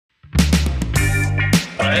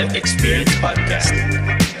Riot Experience Podcast.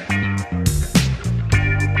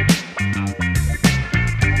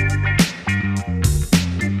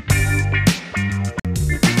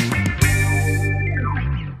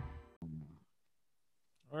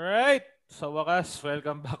 Alright, sa wakas,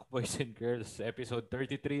 welcome back boys and girls. Episode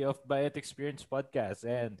 33 of Riot Experience Podcast.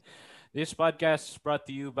 And this podcast is brought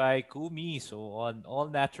to you by Kumi, so an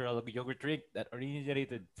all-natural yogurt drink that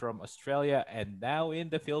originated from Australia and now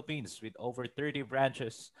in the Philippines with over 30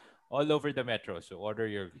 branches all over the metro. So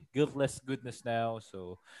order your guiltless goodness now.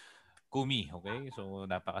 So Kumi, okay? So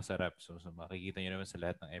napakasarap. So makikita nyo naman sa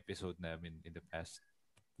lahat ng episode namin in the past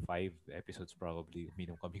 5 episodes probably,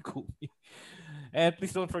 uminom kami Kumi. And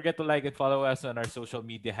please don't forget to like and follow us on our social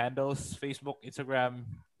media handles, Facebook, Instagram,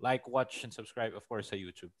 like, watch, and subscribe, of course, sa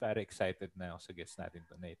YouTube. Very excited na ako sa guest natin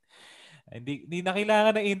tonight. Hindi na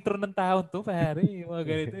kailangan ng intro ng taon to, pare. Yung mga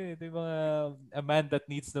ganito eh. Ito yung mga a man that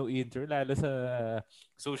needs no intro, lalo sa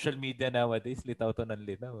social media nowadays. Litaw to ng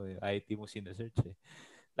litaw. IT mo sinesearch eh.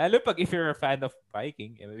 Lalo pag if you're a fan of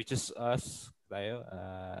biking, which is us, tayo.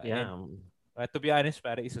 Yeah. To be honest,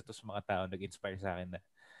 pare, isa to sa mga tao nag-inspire sa akin na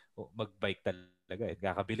mag-bike talaga.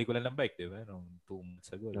 Kakabili ko lang ng bike, di ba? Nung 2 months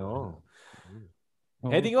ago. No.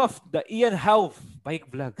 Heading off, the Ian Howe Bike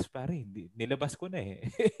Vlogs, pare. Nilabas ko na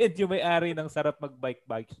eh. Yung may-ari ng Sarap Mag-Bike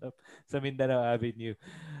Bike Shop sa Mindanao Avenue.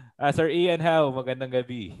 Sir Ian Howe, magandang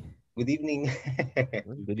gabi. Good evening.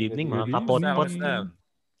 Good evening, mga Good kapot. evening.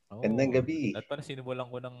 Gandang gabi. At parang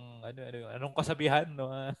sinimulan ko ng anong kasabihan,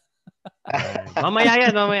 no? Mamaya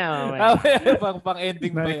yan, mamaya.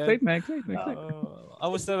 Pang-ending pa yan. Next.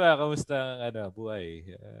 Kamusta ba? Kamusta ang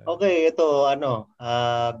buhay? Okay, ito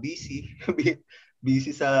busy.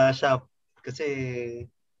 Busy sa shop kasi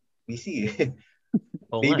busy eh.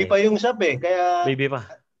 Baby pa yung shop eh. Kaya Baby pa.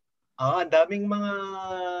 ang daming mga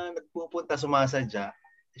nagpupunta sumasadya.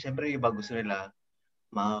 Siyempre iba gusto nila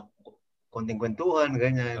mga konting kwentuhan,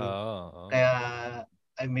 ganyan. Kaya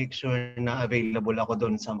I make sure na available ako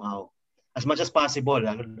doon somehow. As much as possible,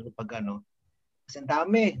 lalo pag Kasi ang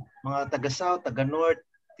dami. Mga taga-south, taga-north.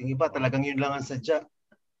 Yung iba talagang yun lang ang sadya.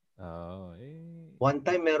 One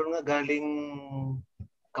time, meron nga galing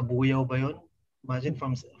Kabuyaw ba yun? Imagine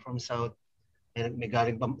from south. May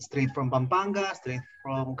galing straight from Pampanga, straight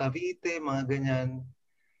from Cavite, mga ganyan.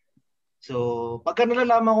 So, pagka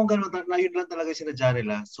nalalaman kong gano'n, na yun lang talaga yung sinadya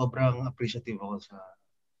nila, sobrang appreciative ako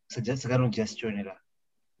sa ganung gesture nila.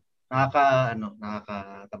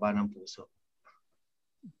 Nakakataba ng puso.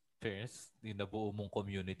 Fairness, nabuo mong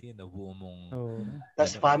community, nabuo mong...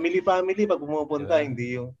 Tapos family, pag pumupunta,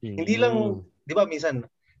 hindi lang, di ba, minsan,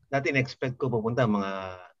 dati in-expect ko pupunta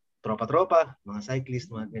mga tropa-tropa, mga cyclist,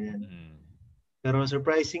 mga ganyan. Pero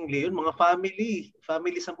surprisingly, yun, mga family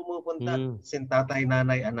sa pumupunta. Sin tatay,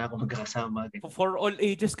 nanay, anak ko magkakasama. For all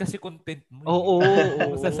ages kasi content mo. Oo.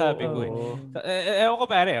 Masasabi ko eh. Ewan ko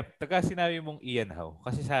pare, pagka sinabi mong Ian Howe,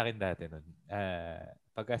 kasi sa akin dati nun,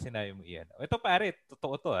 pagka sinabi mong Ian Howe, ito pare,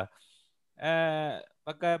 totoo to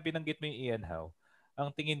pagka binanggit mo yung Ian Howe, ang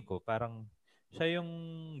tingin ko parang siya yung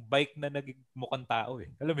bike na naging mukhang tao eh.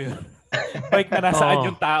 Alam mo yun? Bike na nasaan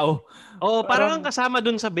yung tao. Parang kasama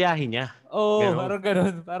dun sa biyahe niya. Parang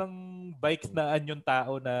ganun. Parang bikes na yung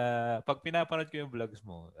tao na pag pinapanood ko yung vlogs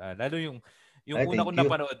mo, lalo yung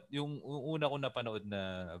una ko napanood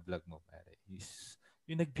na vlog mo, pare, is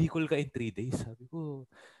yung nagbikol ka in 3 days. Sabi ko,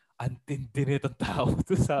 antindi nitong tao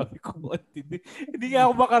to, sabi ko, antindi. Hindi nga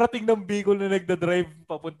ako makarating ng Bicol na nagda-drive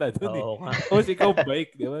papunta doon Tapos ikaw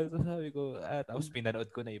bike, di ba? So sabi ko, tapos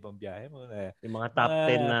pinanood ko na ibang biyahe mo. Yung mga top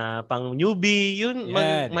 10 na pang newbie, yun,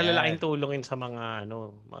 malalaking tulong sa mga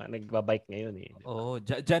nagbabike ngayon eh.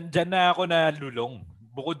 Dyan na ako nalulong.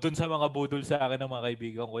 Bukod dun sa mga budol sa akin ng mga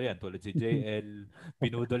kaibigan ko yan, tulad si JL,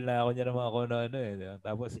 pinudol na ako niya ng mga ano eh.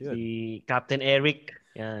 Tapos yun. Si Captain Eric.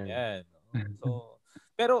 Yan. So,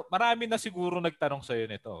 pero marami na siguro nagtanong sa'yo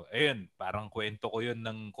nito. Ayun, parang kwento ko yun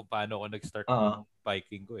ng kung paano ako nag-start ng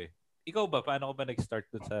biking ko eh. Ikaw ba, paano ko ba nag-start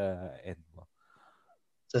dun sa end mo?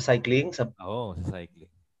 Sa cycling? Oo, sa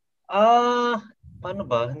cycling. Paano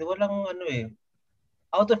ba? Hindi walang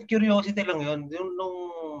out of curiosity lang yun. Nung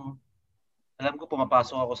alam ko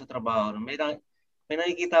pumapasok ako sa trabaho, may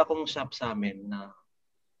nakikita akong shop sa amin na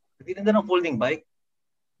nagtitinda ng folding bike.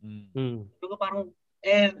 So, parang,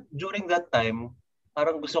 during that time,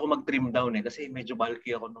 parang gusto ko mag-trim down kasi medyo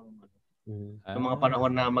bulky ako nung mga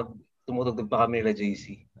panahon na tumutugtog pa kami nila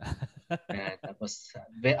JC. Tapos,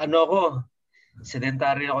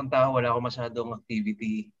 sedentary akong tao, wala akong masyadong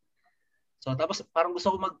activity. So, tapos parang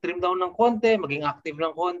gusto ko mag-trim down ng konti, maging active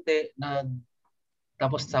ng konti.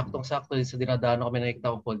 Tapos, saktong-sakto sa dinadaan ko, may nakikita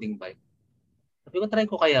akong folding bike. Sabi ko, try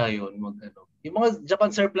ko kaya yun. Yung mga Japan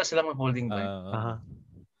surplus lang ng folding bike.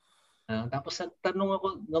 Tapos nagtanong ako,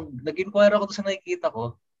 nag-inquire ako sa nakikita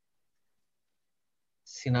ko.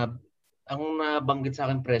 Ang nabanggit sa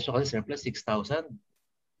akin presyo kasi surplus 6,000.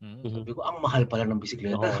 Sabi ko, ang mahal pala ng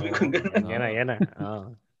bisikleta. Sabi ko gano'n. Yan na.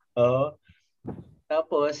 Oo.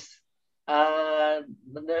 Tapos,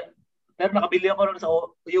 pero nakabili ako rin sa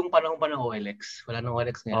yung panahon pa ng OLX. Wala nang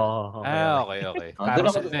OLX ngayon. Okay.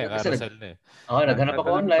 Carousel na eh. Naghanap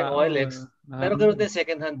ako online, OLX. Pero gano'n din,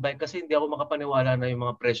 second-hand bike kasi hindi ako makapaniwala na yung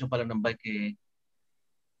mga presyo pala ng bike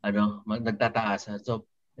nagtataas. So,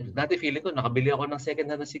 dati feeling ko, nakabili ako ng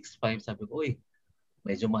second-hand na 6,500. Sabi ko, uy,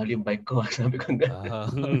 medyo mahal yung bike ko. Sabi ko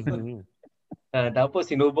gano'n. Tapos,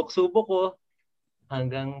 sinubok-subok ko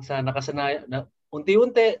hanggang sa nakasanay.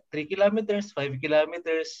 Unti-unti, 3 kilometers, 5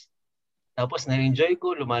 kilometers. Tapos na-enjoy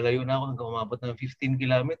ko, lumalayo na ako hanggang umabot ng 15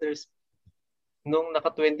 kilometers. Nung naka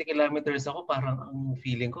 20 kilometers ako, parang ang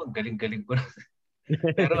feeling ko, ang galing-galing ko.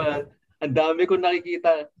 Pero ang dami ko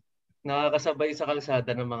nakikita, nakakasabay sa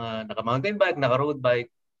kalsada ng mga naka-mountain bike, naka-road bike.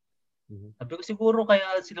 Sabi ko siguro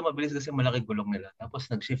kaya sila mabilis kasi malaki gulong nila. Tapos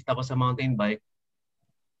nag-shift ako sa mountain bike.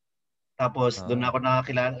 Tapos doon ako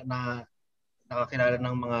nakakilala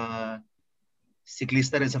ng mga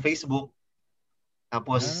siklista rin sa Facebook.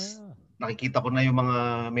 Tapos nakikita ko na yung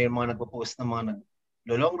may mga nagpo-post ng mga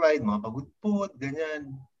naglo-long ride, mga pagudpod,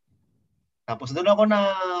 ganyan. Tapos doon ako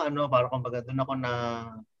doon ako na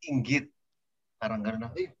inggit. Parang gano'n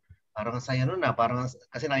na, parang saya nun na. Parang,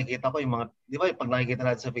 kasi nakikita ko yung mga, di ba, pag nakikita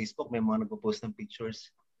natin sa Facebook, may mga nagpo-post ng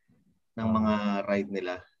pictures ng mga ride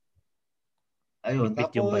nila. Ayun,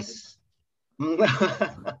 tapos,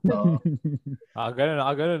 Ganun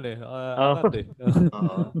eh.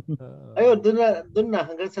 Ayun, doon na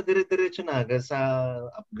hanggang sa dire-diretso na, hanggang sa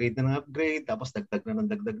upgrade na ng upgrade, tapos dagdag na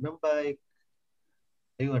ng dagdag ng bike.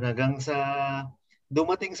 Ayun, hanggang sa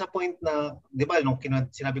dumating sa point na, di ba, nung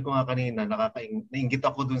sinabi ko nga kanina, nainggit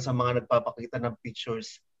ako dun sa mga nagpapakita ng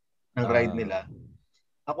pictures ng ride nila.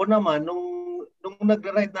 Ako naman, nung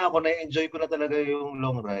nag-ride na ako, na-enjoy ko na talaga yung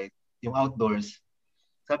long ride, yung outdoors.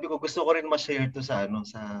 Sabi ko, gusto ko rin ma-share to sa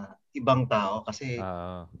ibang tao kasi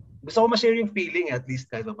gusto ko ma-share yung feeling at least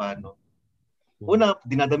kahit paano. Una,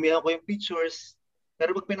 dinadamihan ko yung pictures,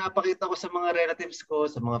 pero pag pinapakita ko sa mga relatives ko,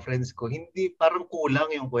 sa mga friends ko, hindi, parang kulang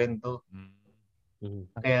yung kwento.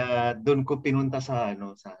 Kaya doon ko pinunta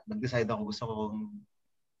nag-decide ako, gusto kong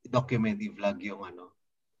i-document, i-vlog yung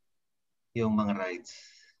mga rides.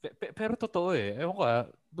 Pero totoo eh. Ewan ko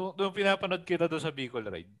doon pinapanood kita doon sa Bicol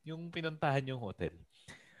Ride, yung pinuntahan yung hotel.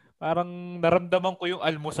 Parang naramdaman ko yung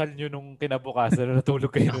almusal nyo nung kinabukasan na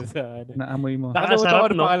natulog kayo sa Naamoy mo. Nakalimutan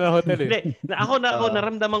ko ng pangalan ng hotel eh. Hindi, ako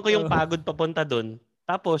naramdaman ko yung pagod papunta doon.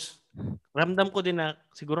 Tapos, ramdam ko din na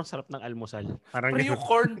siguro sarap ng almusal. Parang pero yung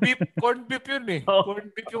corn beef yun eh.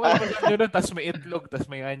 Corn beef yung almusal nyo nun, tapos may itlog, tapos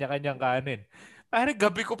may kanya-kanyang kanin. Parang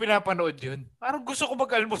gabi ko pinapanood yun. Parang gusto ko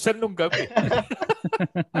mag-almusal nung gabi.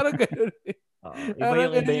 Parang gano'n eh.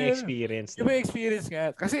 Iba yung experience. Iba yung experience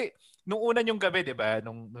nga. Kasi, nung una yung gabi, di ba?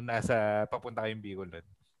 Nung nasa papunta kayong Bicol nun.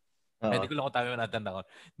 Hindi ko lang kung tama yung natanda ko.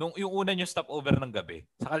 Nung yung una yung stopover ng gabi,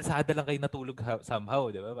 sa kalsada lang kayo natulog somehow,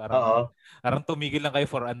 di ba? Parang tumigil lang kayo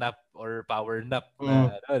for a nap or power nap.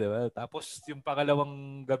 Di ba? Tapos yung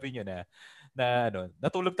pangalawang gabi nyo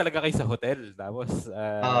natulog talaga kayo sa hotel. Tapos,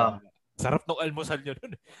 sarap nung almusal nyo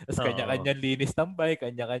nun. Tapos kanya-kanyang linis ng bike,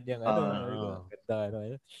 kanya-kanyang ganda.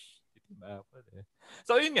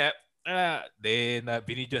 So yun nga,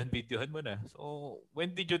 binidyohan mo na. So,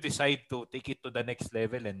 when did you decide to take it to the next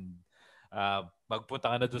level and magpunta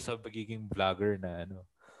ka na doon sa pagiging vlogger na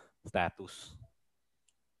status?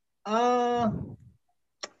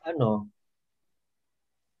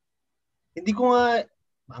 Hindi ko nga,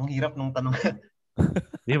 ang hirap nung tanong.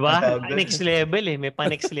 Di ba? Next level eh. May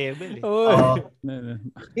pa-next level eh.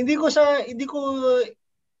 Hindi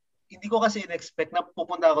ko kasi in-expect na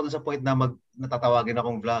pupunta ako doon sa point na natatawagin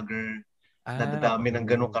akong vlogger. Nadadami ng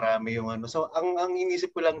ganun karami yung So, ang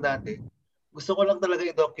inisip ko lang dati, gusto ko lang talaga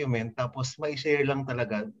i-document tapos ma-share lang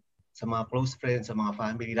talaga sa mga close friends, sa mga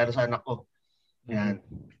family, lalo sa anak ko. Yan.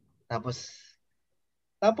 Tapos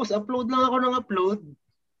upload lang ako ng upload.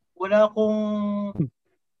 Wala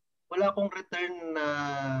akong return na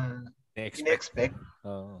in-expect.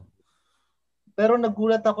 Pero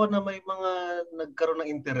nagulat ako na may mga nagkaroon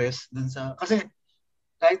ng interest dun sa... Kasi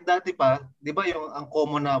kahit dati pa, di ba yung ang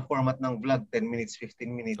common na format ng vlog, 10 minutes,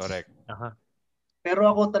 15 minutes. Correct. Pero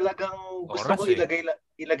ako talagang gusto ko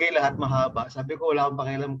ilagay lahat mahaba. Sabi ko wala akong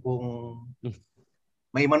pakialam kung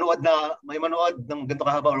may manood ng ganito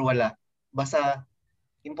kahaba or wala. Basta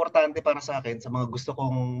importante para sa akin sa mga gusto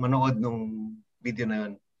kong manood ng video na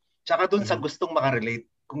yun. Tsaka dun sa gustong makarelate.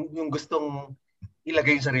 Kung yung gustong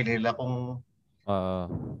ilagay yung sarili nila. Kung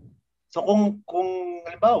So kung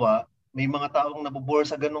halimbawa, may mga taong nabobore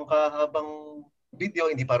sa ganung kahabang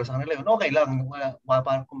video, hindi para sa kanila yun, okay lang.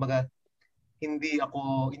 Kumbaga, hindi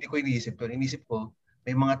ko iniisip yun. Iniisip ko,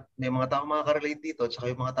 may mga taong makaka-relate dito, at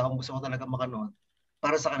saka yung mga taong gusto ko talaga makanood,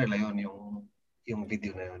 para sa kanila yun, yung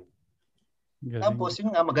video na yun. Galing. Tapos,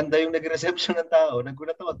 yun nga, maganda yung nag-reception ng tao.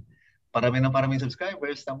 Nagulat ako. Paraming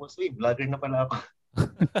subscribers. Tapos, vlogger na pala ako.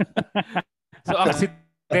 So,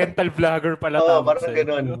 accidental vlogger pala Oo, tawag parang sa'yo.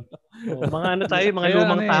 ganun. Mga ano tayo, mga Kaya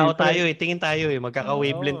lumang ano tao eh, tayo eh. Tingin tayo eh.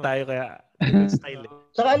 Magkaka-wavelength tayo kaya style eh.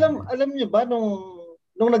 Saka alam niyo ba, nung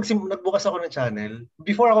nagbukas ako ng channel,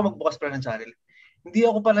 before ako magbukas pa ng channel, hindi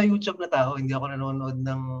ako pala YouTube na tao. Hindi ako nanonood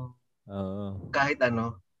ng kahit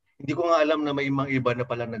ano. Hindi ko nga alam na may mga iba na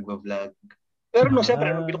pala nagba-vlog. Pero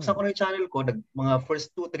siyempre, nung binuksan ko na yung channel ko, mga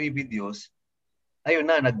first 2-3 videos, ayun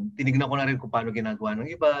na, tinignan ko na rin kung paano ginagawa ng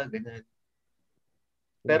iba, ganyan.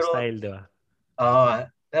 Pero, style, di ba?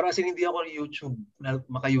 Pero as in, hindi ako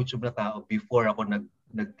maka-YouTube na tao before ako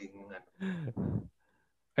naging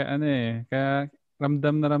Kaya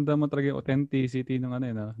ramdam mo talaga yung authenticity nung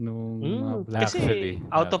mga vlog. Kasi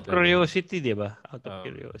out of curiosity, di ba? Out of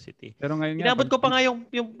curiosity. Pero ngayon inabot ko pa nga yung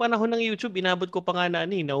panahon ng YouTube, inabot ko pa nga na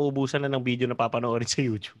nauubusan na ng video na papanoorin sa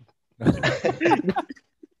YouTube.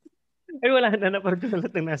 Ay wala na, naparod ko na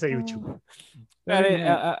lahat ng nasa YouTube. Pero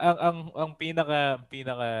ang pinaka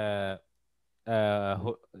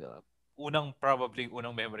unang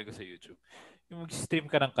memory ko sa YouTube, yung mag-stream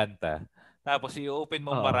ka ng kanta, tapos i-open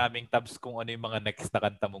mo maraming tabs kung ano yung mga next na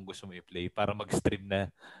kanta mong gusto mo i-play para mag-stream na.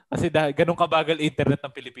 Kasi ganun kabagal internet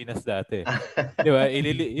ng Pilipinas dati. Di ba?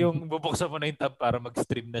 Yung bubuksan mo na yung tab para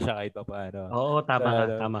mag-stream na siya kahit pa paano. Oo,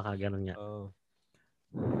 tama ka, ganun nga.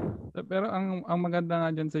 Pero ang maganda nga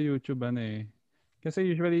dyan sa YouTube, kasi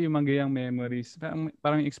usually yung mga memories,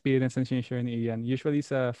 parang experience ang sinishare ni Ian. Usually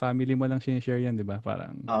sa family mo lang sinishare yan, di ba?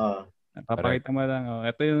 Parang papakita mo lang,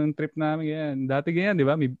 ito yung trip namin, yan. Dati ganyan, di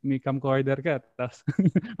ba? May camcorder ka, tapos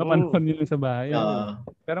mapanood nyo sa bahay.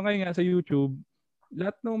 Pero ngayon nga sa YouTube,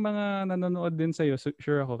 lahat ng mga nanonood din sa'yo,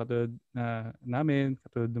 sure ako, katulad namin,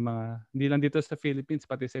 katulad ng mga, hindi lang dito sa Philippines,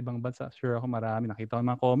 pati sa ibang bansa, sure ako marami. Nakita ko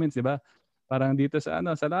mga comments, di ba? Parang dito sa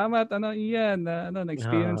salamat, Ian,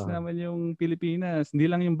 na-experience naman yung Pilipinas.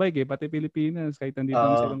 Hindi lang yung bike, pati Pilipinas, kahit nandito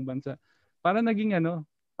sa ibang bansa. Parang naging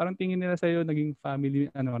parang tingin nila sa'yo, naging family,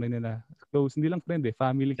 rin nila. Close, hindi lang friend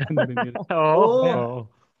family ka na rin nila. Oo.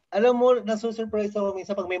 Alam mo, nasusurprise ako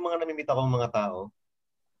minsan pag may mga namimit akong mga tao.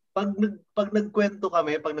 Pag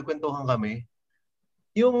nagkwentuhan kami,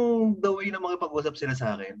 yung the way na makipag-usap sila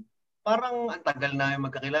sa akin, parang ang tagal na yung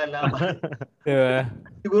magkakilala. Diba?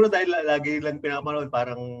 Siguro dahil lagi lang pinapanood,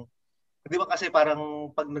 parang, di ba kasi parang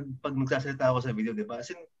pag nagsasalita ako sa video, di ba? As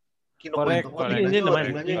in, kinukwento ko. Hindi naman.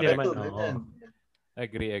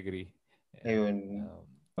 Agree. Ayun.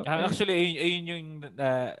 Actually, ayun yung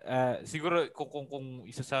siguro kung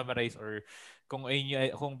isa-summarize or kung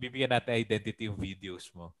bibigyan natin identity yung videos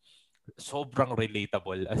mo, sobrang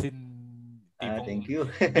relatable. As in, tipong, thank you.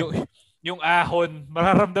 yung ahon,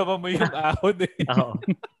 mararamdaman mo yung ahon eh. Oo.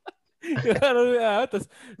 Tapos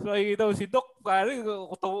makikita mo si Doc, pare,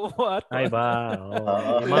 kutuwa. Ay ba?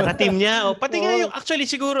 Mga ka-team niya. Pati nga yung, actually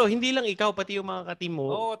siguro, hindi lang ikaw, pati yung mga ka-team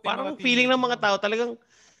mo. Parang feeling ng mga tao, talagang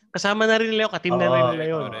kasama na rin nila yung ka-team na rin nila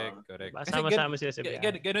yun. Correct. Kasama-sama sila sa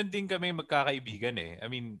biyahe. Ganun din kami magkakaibigan eh. I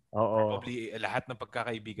mean, probably lahat ng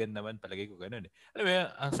pagkakaibigan naman, palagay ko ganun eh. Alam mo,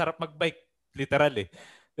 ang sarap mag-bike, literal eh.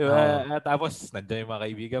 Diba? Tapos, nandiyan yung mga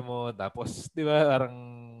kaibigan mo. Tapos, diba, parang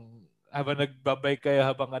habang nagbabike kayo,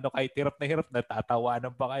 habang kahit hirap na hirap,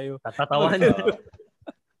 natatawanan pa kayo. Natatawanan.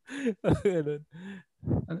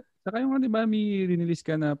 Saka yung di ba, may release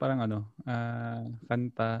ka na parang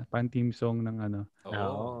kanta, pan-team song ng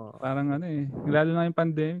Parang lalo na yung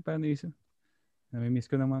pandemic, parang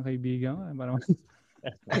nami-miss ko ng mga kaibigan ko. Parang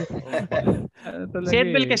si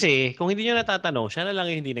Edbel kasi, kung hindi nyo natatanong, siya na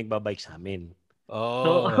lang yung hindi nagbabike sa amin.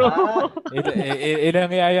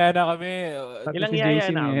 Ilang yaya na kami. Ilang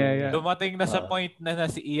yaya na kami. Dumating na sa point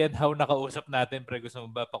na si Ian How nakausap natin, pre, gusto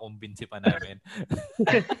mo ba pakumbinsi pa namin?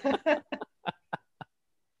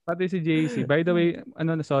 Pati si JC. By the way,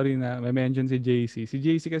 sorry na, may mention si JC. Si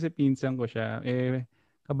JC kasi pinsan ko siya.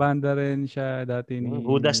 Kabanda rin siya dati ni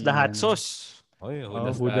Judas the Hot Sauce.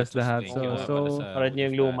 Judas the Hot Sauce. So, parang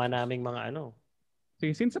yung luma naming mga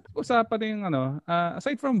Sige, since pag-usapan yung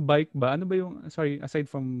aside from bike ba, aside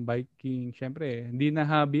from biking, syempre, hindi na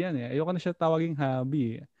hobby yan eh. Ayoko na siya tawaging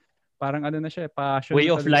hobby. Parang na siya, passion. Way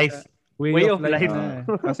of life. Way of life na.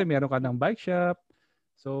 Kasi meron ka ng bike shop.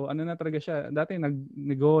 So, na talaga siya. Dati,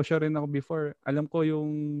 nag-negosyo rin ako before. Alam ko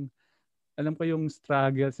yung alam ko yung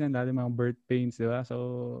struggles niyan, lalo mga birth pains, di ba? So,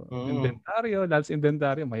 inventaryo, dahil sa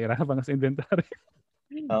inventaryo, mahirapan ka sa inventaryo.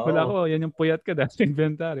 Wala ko, yan yung puyat ka dahil sa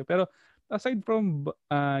inventaryo. Pero aside from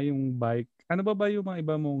yung bike, ano ba yung mga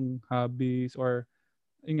iba mong hobbies or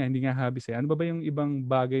hindi nga hobbies ano ba yung ibang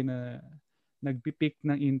bagay na nagpipick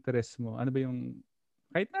ng interest mo? Ano ba yung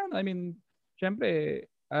kahit na, I mean, syempre,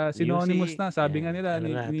 synonymous na, sabi nga nila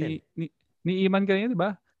ni Iman kanina, di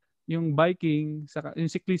ba? Yung biking, saka yung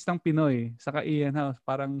siklistang Pinoy, saka Ian House,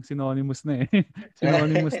 parang synonymous na eh.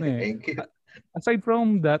 Synonymous na eh. Thank you. Aside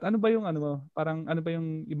from that, ano ba yung parang ano ba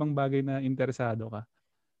yung ibang bagay na interesado ka?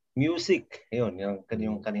 Music. Yun,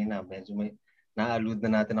 yung kanina, medyo may na-allude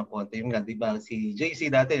na natin ng konti. Yung nga, di ba, si JC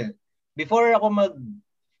dati, before ako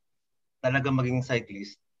talaga maging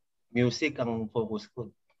cyclist, music ang focus ko.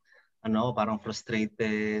 Parang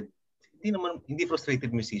frustrated. Hindi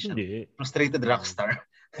frustrated musician. Hindi. Frustrated rockstar.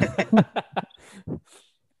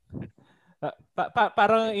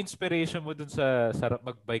 Parang inspiration mo dun sa sarap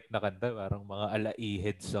magbike na kanta, parang mga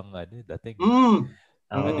ala-E-heads ang dating.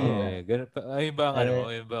 Ayun bang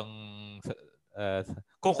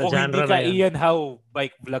kung hindi ka Ian Howe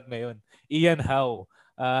bike vlog ngayon, Ian Howe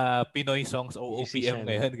Pinoy songs OOPM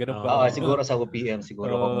ngayon, ganun ba? Siguro sa OPM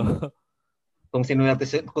siguro kung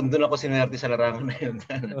doon ako sinuwerte sa larangan na yun.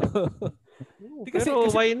 Kasi,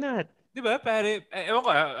 why not? Di ba, pare, ewan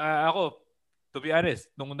ko, ako, to be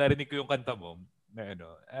honest, nung narinig ko yung kanta mo,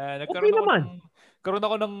 nagkaroon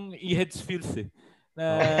ako ng E-heads feels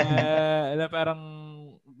na parang,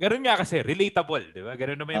 gano'n nga kasi, relatable, di ba?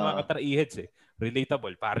 Gano'n naman yung mga kanta na E-heads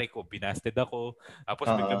relatable. Pare ko, binasted ako,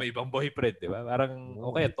 tapos bigla may ibang boyfriend, di ba? Parang,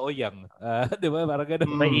 okay, toyang. Di ba? Parang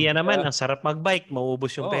gano'n. May iyan naman, ang sarap magbike,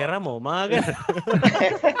 maubos yung pera mo, mga gano'n.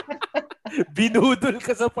 Binudol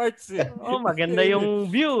ka sa parts maganda yung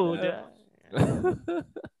view.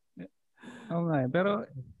 Okay, pero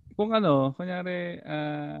kung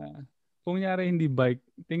kunyari hindi bike,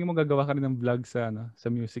 tingin mo gagawa ka rin ng vlog sa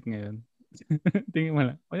music ngayon? Tingin mo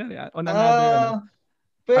lang. Kunyari, on another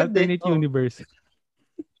alternate universe.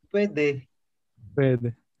 Pwede.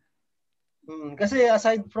 Kasi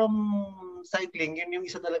aside from cycling, yun yung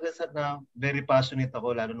isa talaga na very passionate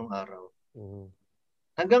ako, lalo nung araw.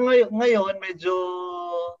 Hanggang ngayon medyo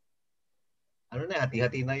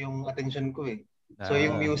hati-hati na yung attention ko eh. So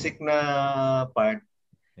yung music na part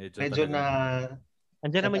medyo na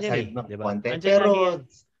andiyan naman yan eh, diba?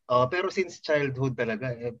 Pero since childhood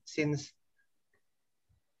talaga, since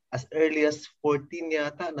as early as 14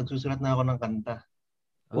 yata nagsusulat na ako ng kanta.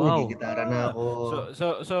 Wow. Gitara na ako.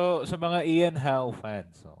 So sa mga Ian Howe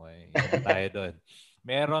fans, okay, tayo doon.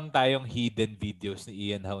 Meron tayong hidden videos ni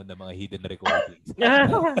Ian Howe na mga hidden recordings.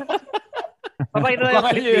 Papakita na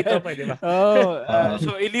yung dito, pwede ba?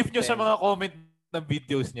 So, i-leave nyo sa mga comment ng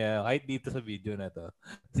videos niya, kahit dito sa video na to,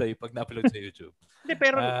 pag na-upload sa YouTube. Hindi,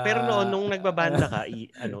 pero noon, nung nagbabanda ka,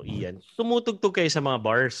 Ian, tumutugtog kayo sa mga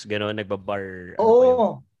bars, gano'n, nagbabar.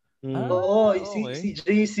 Oo, si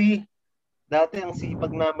JC, dati ang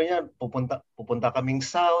sipag namin yan, pupunta kaming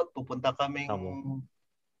South, pupunta kaming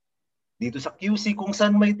dito sa QC, kung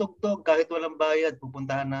saan may tugtog, kahit walang bayad,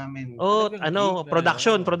 pupuntahan namin.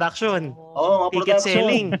 Production. Ticket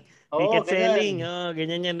selling. Ticket selling.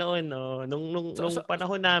 Ganyan yan noon. Nung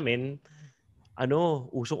panahon namin,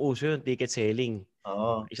 usong-uso yung ticket selling.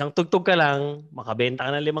 Isang tugtog ka lang, makabenta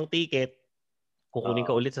ka ng 5 ticket, kukunin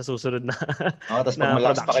ka ulit sa susunod na tapos pag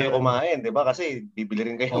malakas pa kayo kumain, di ba? Kasi bibili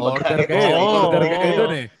rin kayo order kayo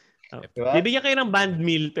doon eh. Diba? Bibigyan kayo ng band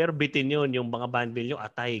meal, pero bitin yun. Yung mga band meal, yung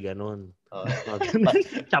atay, ganun.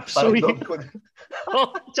 Chop suey.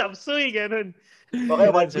 Chop suey, ganun. Okay,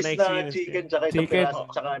 one piece na chicken, tsaka isang piraso,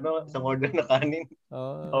 tsaka isang order na kanin.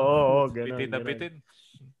 Ganun. Bitin na bitin.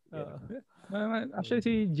 Actually,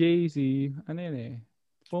 si JC, yan eh.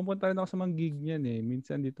 Pumunta rin ako sa mga gig niyan eh.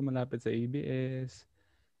 Minsan dito malapit sa ABS.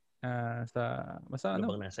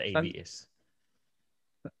 Bang nasa ABS?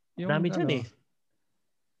 Dami dyan eh.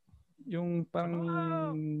 Yung parang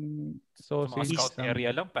sausage. Scout area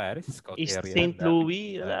lang, Paris. East St.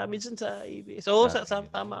 Louis. Dami dyan sa ABS.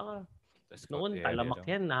 Tama ka. Noon, talamak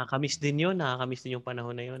yan. Nakakamiss din yun. Nakakamiss din yung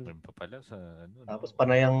panahon na yun. Tapos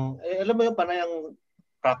panayang, alam mo yung panayang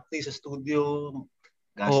practice sa studio,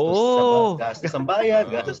 gastos ng bayad,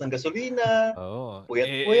 gastos ng gasolina,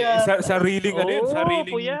 puyat. Sariling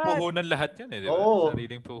puhunan lahat yan eh. Diba?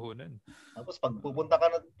 Sariling puhunan. Tapos pag pupunta ka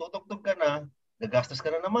na, tutugtog ka na, gagastos ka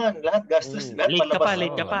na naman. Lahat gastos. Late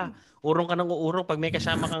ka pa. Urong ka ng uurong. Pag may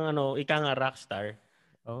kasama kang ika nga rockstar.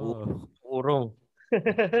 Urong.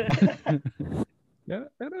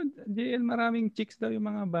 Pero JL, maraming chicks daw yung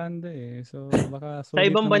mga banda eh. So baka sa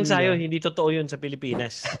ibang bansa yun, hindi totoo yun sa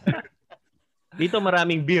Pilipinas. Dito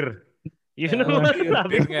maraming beer. Yun naman sabi.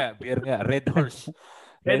 Beer nga. Red Horse.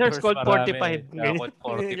 Red Horse Colt marami. 45. Colt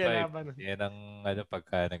 45. Yan ang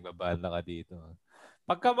pagka nagbabala ka dito.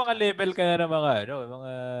 Pagka mga level ka na ng mga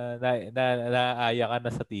naaya ka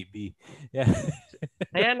na sa TV. Yeah.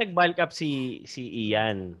 Kaya nag-bulk up si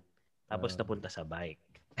Ian. Tapos napunta sa bike.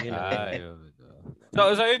 Yun yun.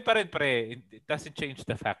 So yun pa rin, pre. It doesn't change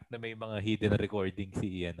the fact na may mga hidden recording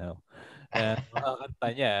si Ian now. Mga kanta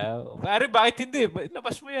niya. Pare, bakit hindi?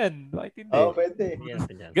 Labas mo yan. Bakit hindi? Pwede.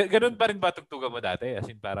 Ganun pa rin ba tugtugan mo dati? As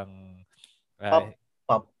in parang...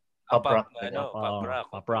 Pop rock.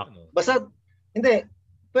 Pop rock. Basta, hindi.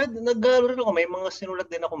 Pwede, nag-aaral ako. May mga sinulat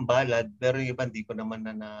din akong ballad, pero yung iba hindi ko naman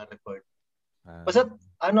na-record. Basta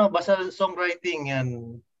songwriting yan.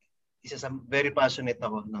 Very passionate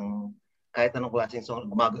ako ng kahit anong klaseng song.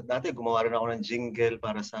 Dati gumawa rin ako ng jingle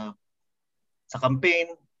para sa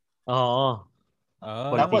campaign. Oo.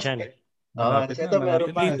 Politician. Ito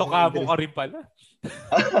meron pa. Dito ka mo ka rin pala.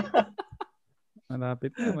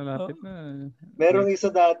 Malapit na. Merong isa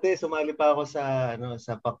dati, sumali pa ako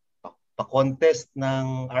sa pa-contest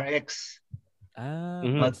ng RX.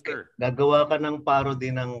 Gagawa ka ng parody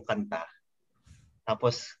ng kanta.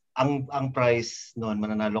 Tapos ang prize noon,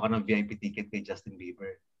 mananalo ka ng VIP ticket kay Justin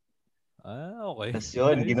Bieber. Okay. Tapos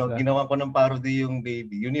yun, ginawa ko ng parody yung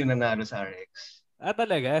Baby. Yun yung nanalo sa RX.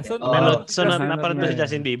 Talaga? So, napanood mo si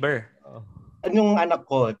Justin Bieber? Yung anak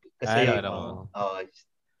ko. Kasi,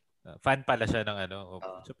 fan pala siya ng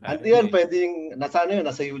Ando yan, pwedeng,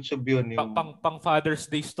 nasa YouTube yun. Yung... Pang Father's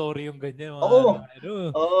Day story yung ganyan.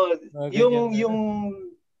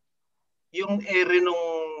 Yung ere nung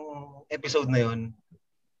episode na yun,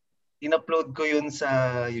 in-upload ko yun sa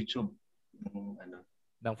YouTube.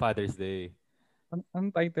 Ng Father's Day.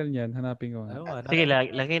 Ang title niyan, hanapin ko. Sige,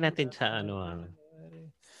 lagay natin sa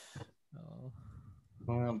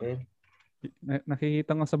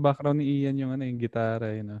Nakikita ko sa background ni Ian yung yung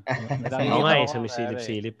gitara Oo nga,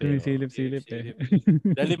 sumisilip-silip. Sumisilip-silip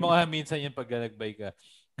Dali mo nga minsan yan pag nagbay ka.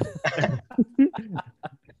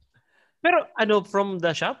 Pero from the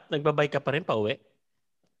shop, nagbabay ka pa rin pa uwi?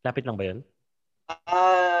 Lapit lang ba yun?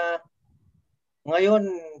 Ngayon,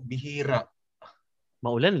 bihira.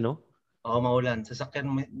 Maulan, no? Oo, maulan. Sasakyan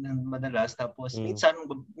madalas. Tapos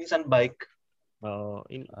minsan bike. Oo.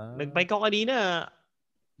 Nag-bike ako kanina.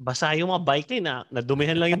 Basa yung mga bike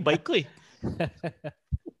nadumihan lang yung bike ko eh.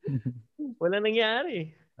 Wala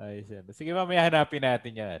nangyari. Ayos yan. Sige, mamaya hanapin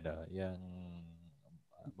natin yung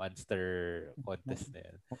monster contest na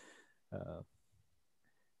yan.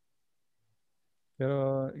 Pero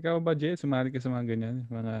ikaw ba, Jay? Sumali ka sa mga ganyan?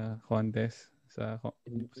 Mga contest sa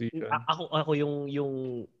composition? Ako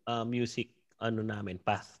yung music namin,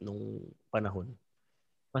 path nung panahon.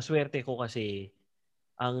 Maswerte ko kasi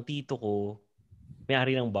ang tito ko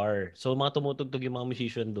may-ari ng bar. So mga tumutugtog yung mga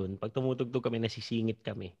musician doon. Pag tumutugtog kami, nasisingit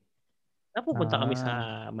kami. Napupunta kami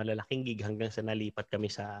sa malalaking gig hanggang sa nalipat kami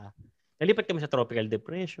sa Tropical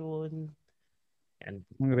Depression. Yan.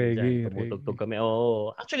 Reggae. Tumutugtog kami.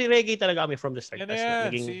 Oo. Actually, reggae talaga kami from the start.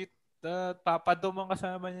 Si Papa Dom ang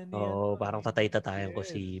kasama niya niya. Oo, parang tatay-tatayan ko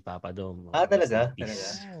si Papa Dom. Talaga?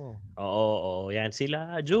 Oo. Yan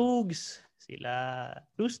sila Jugs. Sila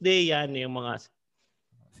Tuesday. Yan yung mga...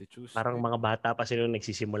 Parang mga bata pa sila,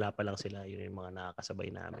 nagsisimula pa lang sila. Yun yung mga nakakasabay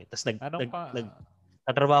namin. Tapos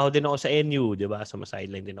nagtatrabaho din ako sa NU, di ba? So,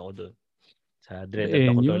 sideline din ako doon. Sa Dread at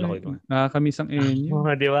Control ako. Nakakamiss ang NU.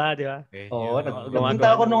 Di ba? Oo,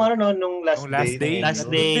 nagpunta ako nung last day. Last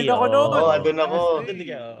day. Doon ako noon. Doon ako.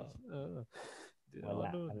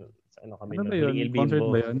 Ano kami ba yun? Concert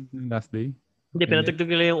ba yun? Last day? Hindi, pinatugtog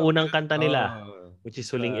nila yung unang kanta nila. Which is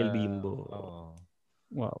Huling El Bimbo.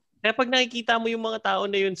 Wow. Kaya pag nakikita mo yung mga tao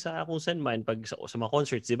na yun sa kung saan man, pag sa mga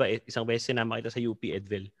concerts, di ba, isang beses sinama kita sa UP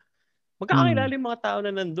Edville, magkakakilala yung mga tao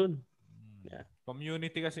na nandun. Yeah.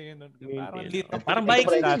 Community kasi yun. Parang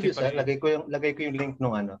bike natin. Lagay ko yung link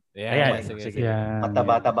nung Yeah, sige.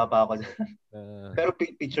 Mataba-taba pa ako. Pero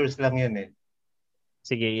pictures lang yun eh.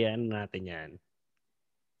 Sige, yan natin yan.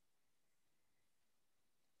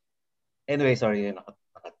 Anyway, sorry, nakat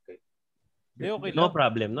ko. Okay, no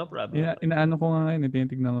problem. Inaano ko nga ngayon,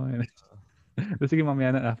 tinitignan ko ngayon. Sige,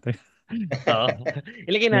 mamaya na after.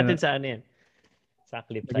 Ilagay natin sa yan. Sa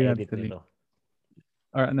clip sa edit nito.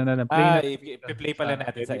 Or ano na lang. Play pala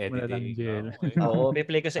natin sa editing. Oo,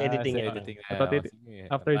 play ko sa editing.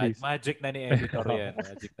 After this. Magic na ni editor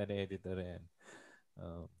yan.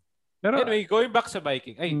 Pero anyway, going back sa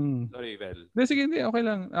biking. Sorry, Vel. Sige, hindi. Okay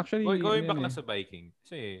lang. Actually, going back lang sa biking.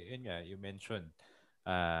 Kasi, yun nga, you mentioned,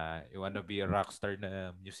 you wanna be a rockstar na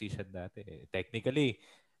musician dati. Technically,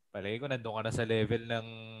 palagi ko nandun ka na sa level ng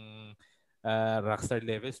rockstar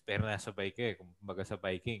levels, pero nasa bike eh. Kumbaga sa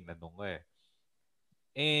biking, nandun ka eh.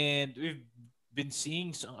 And we've been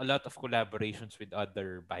seeing a lot of collaborations with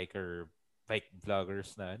other bike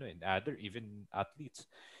vloggers na and other even athletes.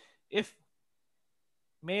 If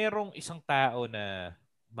merong isang tao na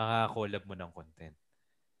maka-collab mo ng content,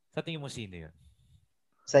 sa tingin mo sino yun?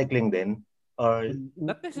 Cycling din? Or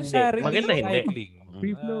Not necessarily maganda hindi. cycling.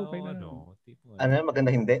 Free flow, kaya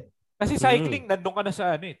maganda hindi? Kasi cycling, nandun ka na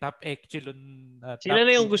sa top echelon. Sila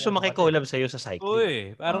na yung gusto makikolab sa'yo sa cycling. Uy,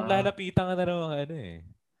 parang lalapitan ka na ng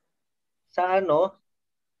Sa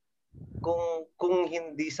kung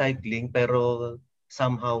hindi cycling pero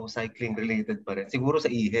somehow cycling related pa rin. Siguro sa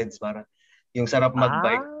e-heads para yung sarap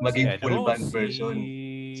magbike, maging full band version.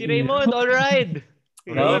 Si Raymond, all ride.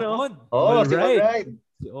 Raymond. Si All Ride.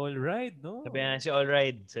 Si All Ride, no? Sabi nga si All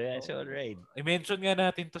Ride. Si All Ride. I-mention nga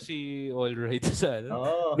natin to si All Ride sa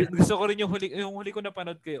Oo. Gusto ko rin yung huli ko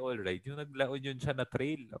napanood kay All Ride. Yung naglaon yun siya na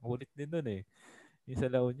trail. Ang kulit din nun eh. Yung sa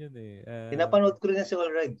laon yun eh. Pinapanood ko rin si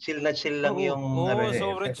All Ride. Chill na chill lang yung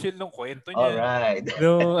sobrang chill ng kwento niya. All Ride.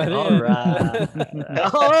 No, All Ride.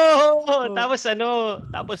 Tapos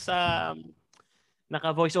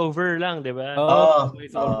naka voice over lang, 'di ba?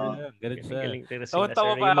 Voice over lang. Ganun siya.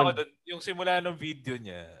 Tawa pa ako doon. Yung simula ng video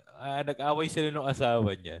niya, nag-away sila ng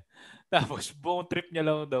asawa niya. Tapos buong trip niya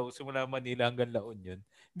lang daw, simula Manila hanggang La Union.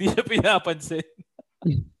 Hindi siya pinapansin.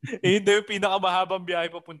 Hindi yung pinakamahabang biyahe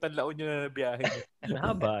papuntang La Union na biyahe niya.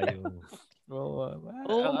 Mahaba yun. Oo.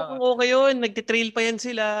 Okay yun. Nagtitrail pa yan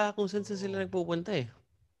sila kung saan sila nagpupunta eh.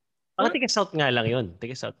 Tiga South nga lang yun.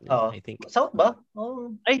 Tiga South nga, I think. South ba?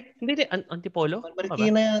 Ay, hindi. Antipolo?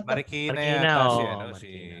 Marikina yata. Si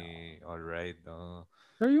All Right.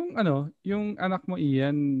 Pero yung anak mo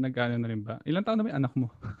Ian, nag-ano na rin ba? Ilang taon na may anak mo?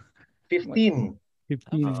 15.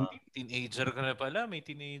 15. Teenager ka na pala. May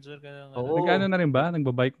teenager ka na. Nag-ano na rin ba?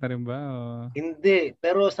 Nagbabike na rin ba? Hindi.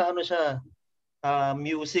 Pero sa siya?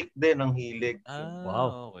 Music din ang hilig.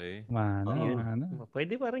 Wow. Okay. Mana.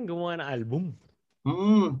 Pwede pa rin gumawa ng album.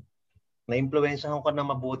 Na-impluwensyahan ko na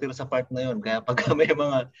mabuti sa part na yun. Kaya pag may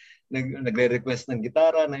mga nagre-request ng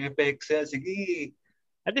gitara, ng effects, sige.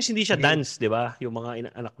 At least hindi siya dance, di ba? Yung mga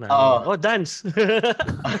anak na. Dance!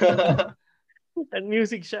 And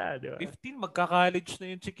music siya, di ba? 15, magka-college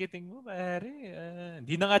na yung chikiting mo, pare.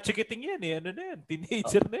 Hindi na nga chikiting yan eh. Ano na yan?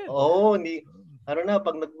 Teenager na yan. Hindi.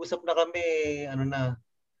 Pag nag-usap na kami,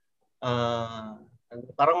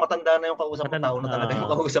 parang matanda na yung kausap mo, tao na talaga yung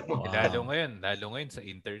kausap mo. Lalo ngayon sa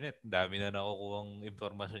internet, dami na nakukuhang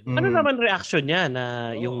impormasyon. Ano naman reaction niya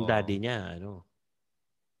na yung daddy niya,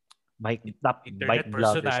 internet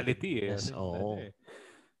personality eh. Yes,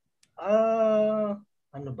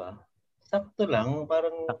 Ano ba? Sakto lang,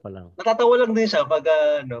 parang sakto lang. natatawa lang din siya pag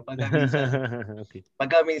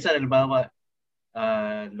minsan halimbawa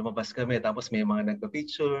lumabas kami tapos may mga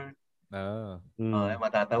nagpa-picture.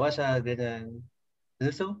 Matatawa siya, ganyan.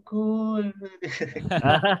 This is so cool.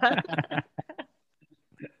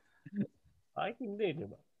 Ay, hindi, di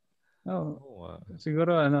ba?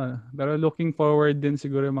 Siguro pero looking forward din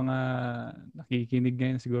siguro yung mga nakikinig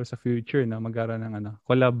ngayon siguro sa future na magkaroon ng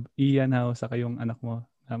collab Ian House sa kayong anak mo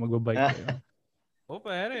na magbabike kayo.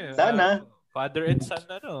 Pare. Sana. Father and son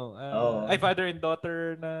father and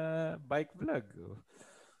daughter na bike vlog.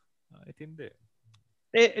 Hindi.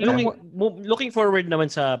 Looking forward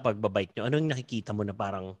naman sa pagbabike nyo, anong nakikita mo na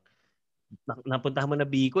parang napuntahan mo na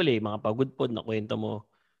Bicol mga pagudpod na kwento mo.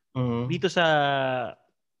 Dito sa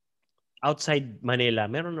outside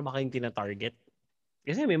Manila, meron na ba kayong tina-target?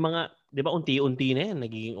 Kasi may mga, di ba, unti-unti na yan,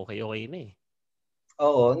 nagiging okay na eh.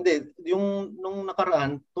 Oo, hindi. Yung nung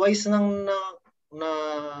nakaraan, twice nang na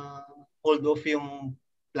hold off yung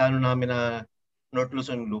plano namin na North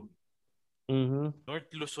Luzon Loop.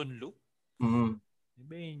 North Luzon Loop?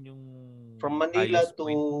 Diba yung from Manila to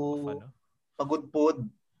Pagudpod.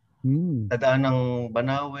 Dadaan ng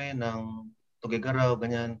Banawe, ng Tugigaraw,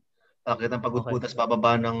 ganyan. Akit ng Pagudpod, tapos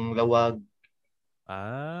bababa ng Lawag.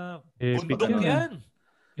 Bundok yan.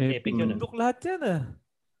 Epic yun. Bundok lahat yan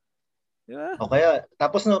Diba? O kaya,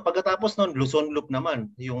 pagkatapos nun, Luzon Loop naman.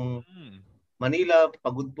 Yung Manila,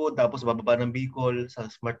 Pagudpod, tapos bababa ng Bicol, sa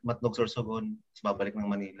Smart Matnog, Sorsogon, tapos babalik ng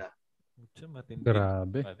Manila.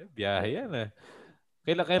 Grabe. Biyahe yan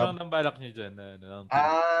Kailan nang balak nyo dyan?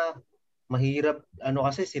 Mahirap.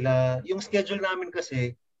 Kasi sila, yung schedule namin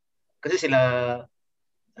kasi sila,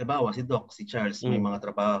 halimbawa si Doc, si Charles, may mga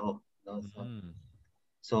trabaho.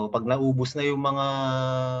 So, pag naubos na yung mga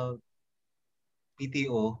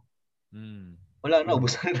PTO, wala na,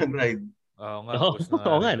 ubos na ng ride. Oo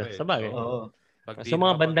nga, sabagay. Sa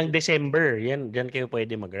mga bandang December, dyan kayo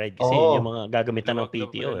pwede mag-ride kasi yung mga gagamitan ng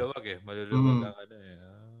PTO. Maluluwag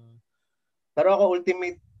Pero ako,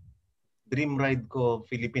 ultimate dream ride ko,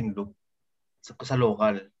 Philippine Loop. sa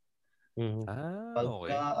local. Okay.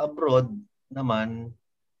 Pagka abroad naman,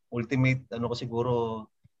 ultimate ko siguro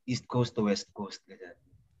East Coast to West Coast. Ganyan.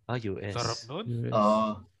 US. Sarap nun.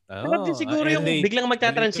 Sarap din siguro yung biglang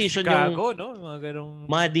magta-transition Chicago, no? Mga ganong...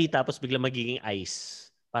 muddy tapos biglang magiging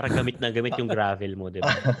ice. Para gamit na gamit yung gravel mo, di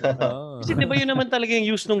ba? Kasi di ba yun naman talaga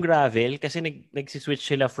yung use ng gravel? Kasi nagsiswitch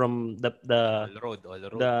sila from the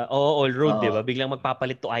all road, di ba? Biglang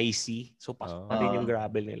magpapalit to icy. So, pasok pa rin yung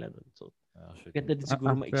gravel nila nun. So, ganda din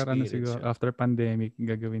siguro ma-experience. After pandemic,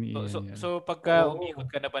 gagawin ni Ian yan. So, pagka umikot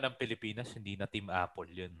ka na ba ng Pilipinas, hindi na Team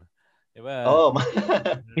Apple yun. Di ba?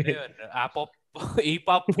 Yun, Apple.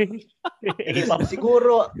 E-pop.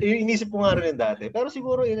 Siguro, inisip ko nga rin dati. Pero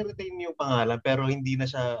siguro i-retain yung pangalan pero hindi na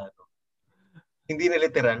siya hindi na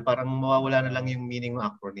literal. Parang mawawala na lang yung meaning ng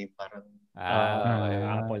acronym. Parang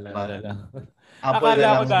Apple na lang.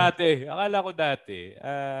 Akala ko dati,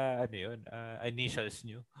 ano yun, initials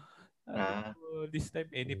nyo. This time,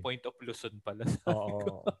 any point of Luzon pala.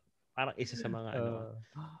 Oo. Parang isa sa mga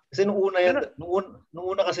Kasi nung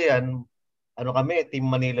una kasi yan, kami, Team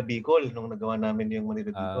Manila Bicol, nung nagawa namin yung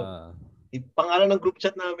Manila Bicol. Pangalan ng group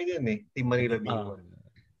chat namin yun Team Manila Bicol.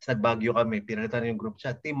 Sa Baguio kami, pinalitan yung group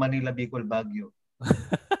chat, Team Manila Bicol Baguio.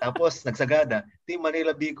 Tapos, nagsagada, Team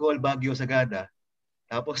Manila Bicol Baguio Sagada.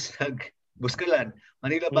 Tapos, Buskalan,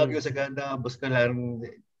 Manila Baguio Sagada, Buskalan,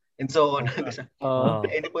 and so on.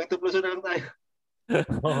 Any point of Luzon na lang tayo.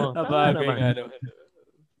 Nabagay nga naman.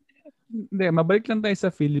 Hindi, mabalik lang tayo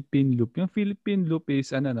sa Philippine Loop. Yung Philippine Loop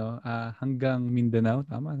is hanggang Mindanao,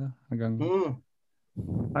 tama no? Hanggang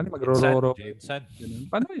paano magro-roro?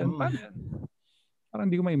 Paano yan?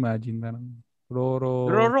 Parang hindi ko ma-imagine, parang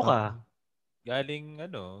roro ka. Galing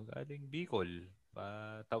Bicol.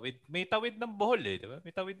 May tawid ng Bohol di ba?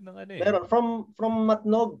 May tawid ng Meron from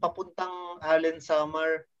Matnog papuntang Allen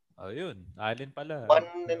Samar. Yun, Allen pala.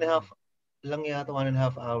 1.5 lang yata,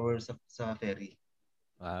 1.5 hours sa ferry.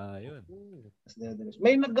 Yun.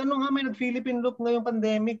 May nag-Philippine Loop ngayong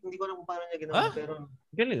pandemic. Hindi ko alam kung paano niya ginawa. Pero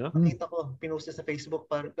galing nakita ko, pinost sa Facebook.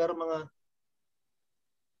 Pero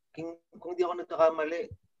kung hindi ako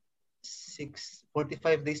nagkakamali,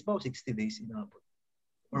 45 days pa o 60 days inabot.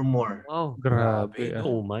 Or more. Wow. Grabe. 2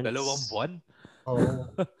 months. 2 buwan? Oo.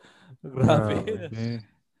 Grabe.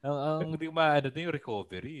 Ang hindi maano din yung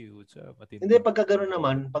recovery. Hindi, pagka gano'n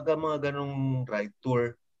naman, pagka mga ganong ride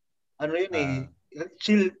tour,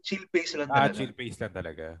 chill pace lang talaga. Chill pace lang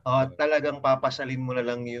talaga. Talagang papasalin mo na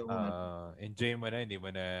lang yung enjoy mo na, hindi mo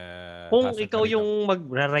na kung ikaw yung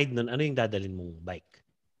magra-ride nun, ano yung dadalhin mong bike?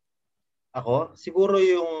 Ako? Siguro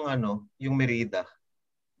yung yung Merida.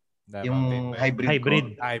 Yung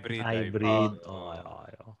hybrid.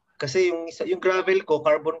 Kasi yung gravel ko,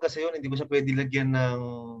 carbon kasi yun, hindi mo siya pwede lagyan ng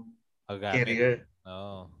carrier.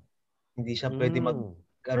 Hindi siya pwede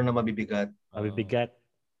mabibigat. Mabibigat.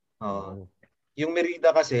 Yung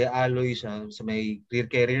Merida kasi, alloy siya. So may rear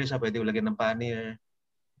carrier siya, pwede ulagyan ng pannier.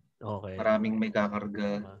 Okay. Maraming may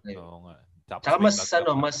kakarga. Oo nga. Tsaka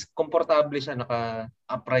mas komportable siya,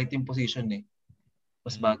 naka-upright yung position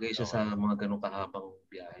Mas bagay siya sa mga ganong kahabang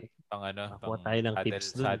biyahe. Kuha tayo ng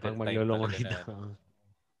tips dun pag maglolong ride.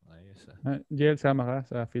 Ayos. JL, sama ka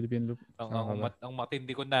sa Philippine Loop? Ang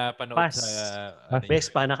matindi ko na panood sa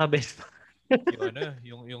Vespa, naka-Vespa.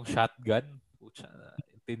 yung shotgun.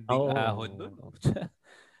 Tinding ahon doon.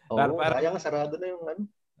 Kaya nga sarado na yung yan.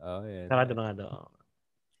 Sarado na nga doon.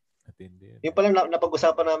 Yung pala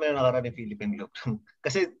napag-usapan namin na nakaraan ng Philippine Loop.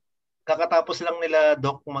 Kasi kakatapos lang nila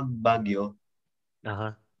Doc mag-Baguio.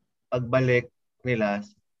 Pagbalik nila,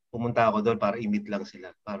 pumunta ako doon para i-meet lang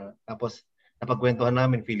sila. Tapos napagkwentuhan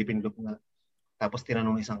namin Philippine Loop nga. Tapos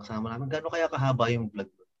tinanong isang kasama namin, gaano kaya kahaba yung vlog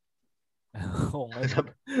doon?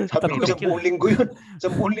 Sabi ko, 10 linggo yun.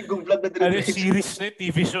 10 linggong vlog na dinadala. Series na yun,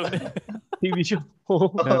 TV show na yun. TV show.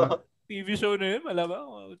 TV show na yun, malamang.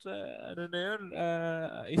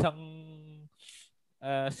 Isang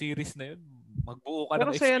series na yun. Magbuo ka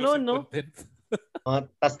ng exclusive content.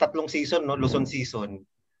 Tapos 3 season, Luzon season.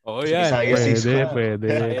 Yan. Pwede.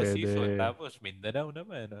 Season. Tapos Mindanao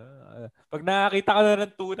naman. Pag nakakita ka na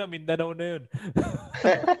ng tuna, Mindanao na yun.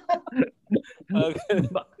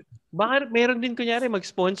 Baka meron din kunyari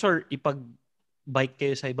mag-sponsor ipag-bike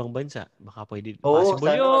kayo sa ibang bansa. Baka pwede.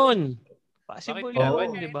 Possible yun. Possible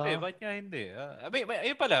yun, di ba? Ba't nga hindi?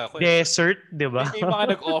 Ayun pala. Desert, di ba? May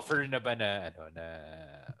mga nag-offer na ba na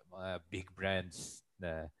mga big brands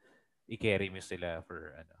na i-carry mo sila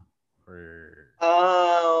for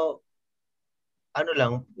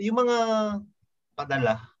lang, yung mga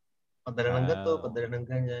padala ng gato, padala ng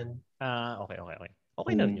ganyan. Okay.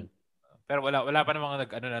 Okay na yun. Pero wala pa namang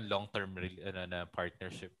ng long-term na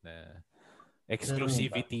partnership na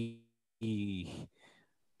exclusivity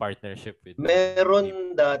partnership with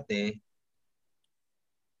Meron dati.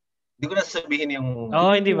 Hindi ko na sasabihin yung...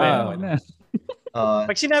 hindi ba?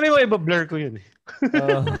 Pag sinabi mo, iba-blur ko yun.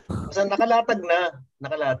 Basta nakalatag na.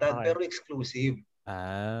 Nakalatag, Okay. pero exclusive.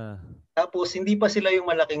 Ah. Tapos, hindi pa sila yung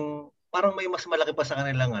malaking... Parang may mas malaki pa sa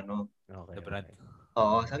kanilang Okay. The brand.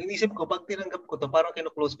 Oo. Sa inisip ko, pag tinanggap ko to, parang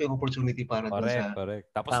kino-close ko yung opportunity para doon sa... Correct.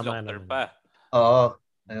 Tapos Tama long-term naman. pa. Oo.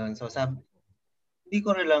 Ayun. So, hindi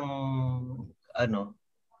ko na lang,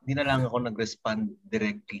 hindi na lang ako nag-respond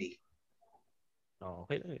directly.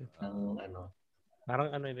 Okay lang yun.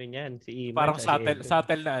 Parang rin yan, si Iman. Parang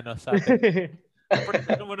subtle na subtle.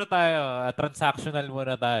 Ano muna tayo, transactional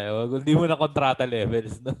muna tayo. Hindi mo na kontrata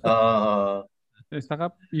levels. No?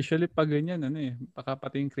 Saka usually pag ganyan, baka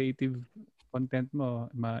pati yung creative content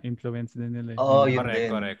mo, ma-influence din nila. Yun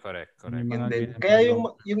din. Correct. Yun din. Kaya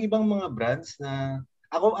yung ibang mga brands na,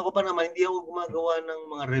 ako pa naman, hindi ako gumagawa ng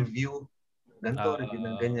mga review. Ganito, review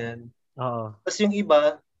ng ganyan. Tapos yung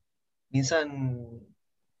iba, minsan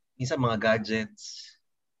mga gadgets,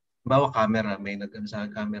 bawa camera, may nag-ano sa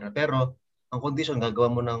camera. Pero, ang condition,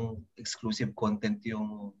 gagawa mo ng exclusive content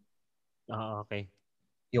yung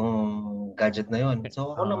yung gadget na yun.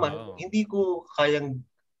 So, ako naman, hindi ko kayang,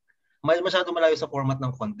 masyado malayo sa format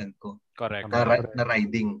ng content ko. Correct. Na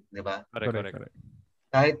riding, di ba? Correct.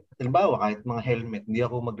 Kahit mga helmet, hindi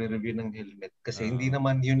ako magre-review ng helmet. Kasi hindi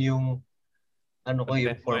naman yun yung,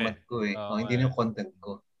 yung format ko eh. Hindi yung content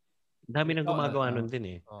ko. Dami nang gumagawa nun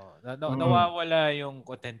din eh. Nawawala yung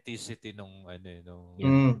authenticity nung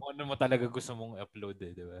ano mo talaga gusto mong upload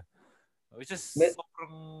eh, di ba? Which is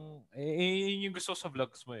sobrang yun yung gusto sa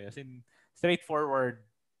vlogs mo eh. As in, straightforward.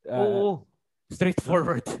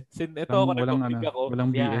 Straightforward. Sin ito ako nag-vlog ako.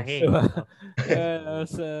 Walang BS. Diba?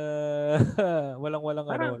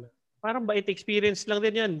 Walang Parang bait experience lang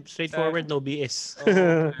din yan. Straightforward, no BS.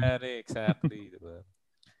 Exactly. Diba?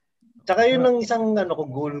 Tsaka yun ang isang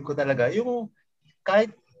goal ko talaga. Yung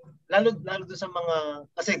kahit, lalo doon sa mga,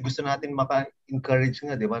 kasi gusto natin maka-encourage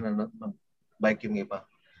nga, di ba, na mag-bike yung iba.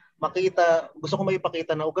 Gusto ko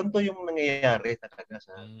maipakita na, ganito yung nangyayari talaga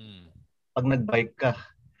sa, pag nag-bike ka.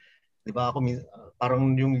 Di ba ako,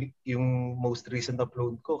 parang yung most recent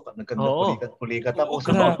upload ko, nagkanda pulikat ako.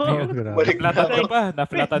 Naflatan ka pa.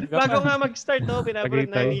 Bago nga mag-start, pinapanood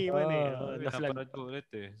na Iman eh. Napanood ko ulit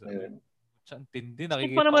eh. Saan tindi,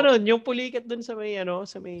 nakikita ko. Naman nun, yung pulikat dun sa may,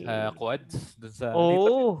 quads? Dun sa,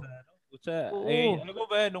 alam mo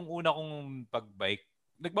ba, nung una kong pag-bike,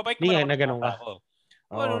 nagbabike naman ako.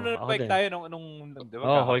 Nung nag-bike tayo, nung di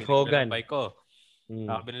ba, Hulk Hogan. Bike ko.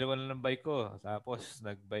 Binili ko lang ng bike ko. Tapos,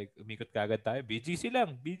 umikot kagad tayo. BGC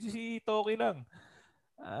Toki lang.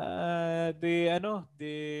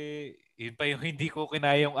 Yun pa yung hindi ko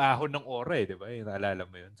kinaya yung ahon ng ora eh, di ba? Yung naalala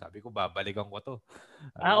mo yun. Sabi ko, babalikan ko to.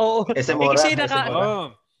 Oo. SM-Ora.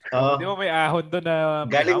 Di ba may ahon doon na...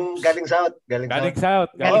 Galing south. Galing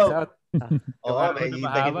south. Oo, may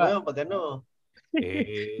itagin mo yun pag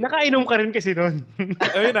nakainom ka rin kasi nun.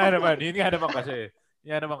 Yun nga naman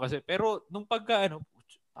kasi. Pero nung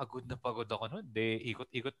pagod ako nun.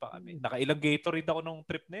 Ikot-ikot pa kami. Nakailang Gatorade ako nung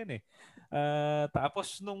trip na yun eh.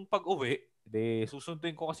 Tapos nung pag-uwi,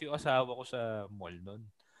 susunduin ko kasi yung asawa ko sa mall nun.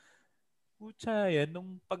 Putya yan,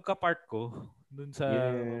 nung pagka-park ko, dun sa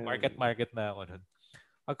market na ako nun.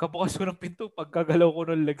 Pagkabukas ko ng pinto, pagkagalaw ko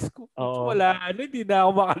ng legs ko, hindi na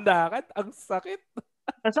ako makalakad. Ang sakit.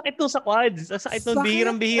 Ang sakit nung sa quads. Ang sakit nung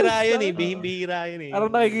bihirang-bihira yun eh. Bihirang-bihira yun eh. Parang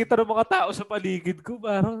nakikita ng mga tao sa paligid ko.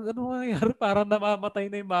 Parang nangyari? Parang namamatay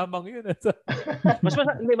na yung mamang yun.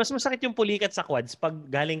 mas masakit yung pulikat sa quads pag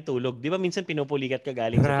galing tulog. Di ba minsan pinupulikat ka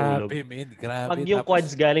galing sa tulog? Grabe. Pag yung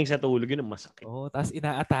quads galing sa tulog, yun ang masakit. Tapos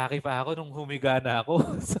inaatake pa ako nung humiga na ako.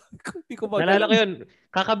 Hindi ko nalala ko yun.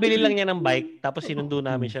 Kakabili lang niya ng bike. Tapos sinundo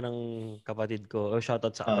namin siya ng kapatid ko.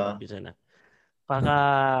 Shoutout sa kapatid ko na.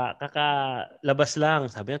 Kakalabas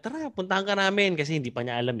lang. Sabi niya, tara, puntahan ka namin. Kasi hindi pa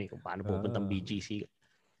niya alam kung paano pupuntang BGC.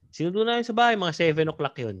 Sinundo namin sa bahay, mga 7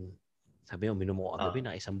 o'clock yun. Sabi niya, uminom ako kagabi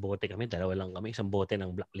na isang bote kami. Dalawa lang kami, isang bote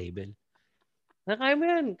ng Black Label. Kaya mo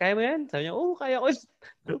yan? Sabi niya, kaya ko.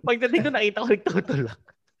 Pagdating ko, nakita ko nagtutulak.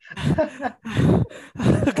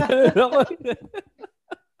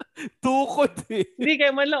 Tukod eh. Hindi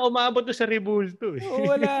kayo man lang umabot sa rebulto eh.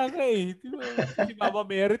 Wala ka eh. Si Mama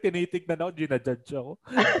Mary, tinitignan ako, ginajudge ako.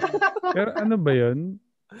 Pero ano ba yun?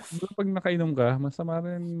 Pag nakainom ka, masama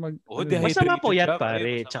rin masama po yan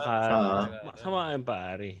pare. Tsaka masama yan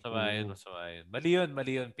pare. Masama yun. Mali yun.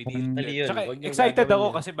 Tsaka excited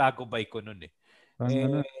ako kasi bago bike ko nun eh.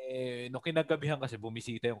 Nung kinagabihan kasi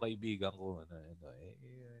bumisita yung kaibigan ko.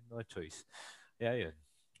 No choice. Kaya yun.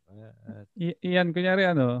 Iyan, kunyari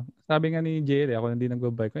sabi nga ni JL, ako hindi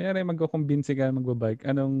nagbabike. Kunyari magko-convince ka magbabike,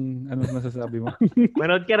 anong masasabi mo?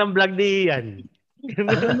 Manood ka ng vlog ni Ian.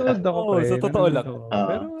 Nanonood ako, pre. Sa totoo lang.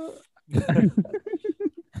 Pero,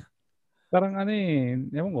 parang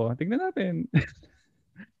ewan ko, tignan natin.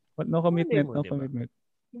 No commitment, no commitment.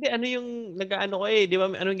 Hindi, yung nag-ano ko di ba,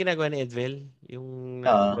 anong ginagawa ni Edvel? Yung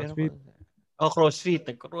CrossFit. CrossFit.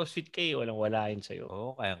 Nag-CrossFit kayo, walang-wala yun sa'yo.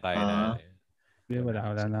 Oo, kayang-kaya na. Hindi,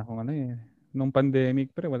 wala na akong Nung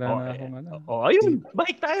pandemic, pre, wala na akong ayun,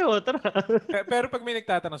 bike tayo, tara. Pero pag may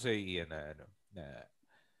nagtatanong sa'yo, Ian,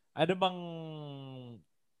 ano bang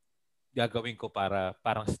gagawin ko para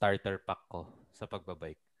parang starter pack ko sa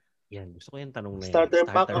pagbabike? Yan, gusto ko yung tanong na yan. Starter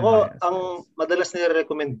pack. Ako, ang madalas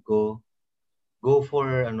nire-recommend ko, go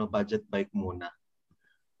for budget bike muna.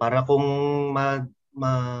 Para kung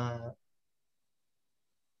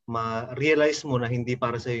ma-realize mo na hindi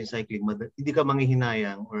para sa yung cycling, hindi ka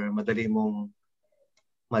manghihinayang or madali mong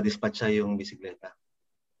ma-dispatcha yung bisikleta.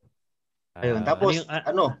 Ayun. Tapos,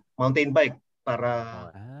 mountain bike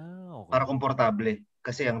para komportable.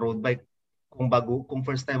 Kasi ang road bike, kung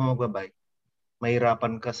first time mo magbabike,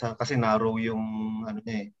 mahirapan ka kasi narrow yung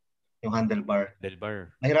yung handlebar.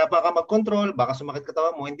 Mahirapan ka mag-control, baka sumakit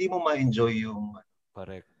katawan mo, hindi mo ma-enjoy yung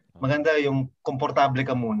correct. Maganda yung komportable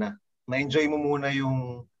ka muna. Ma-enjoy mo muna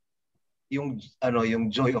yung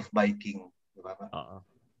joy of biking, di ba?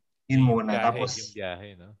 Yun muna. Tapos yung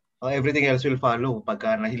biyahe, no? Everything else will follow.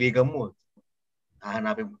 Pagka nahiligan mo,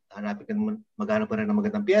 hanapin ka naman, maghanap ka rin ng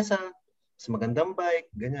magandang piyesa, sa magandang bike,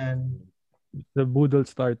 ganyan. The boodle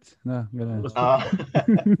starts na, gano'n.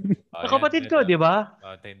 Kapatid ko, di ba?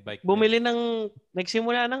 Mountain bike.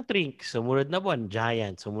 Nagsimula ng Trink, sumunod na buwan,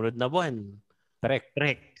 Giant, sumunod na buwan, Trek.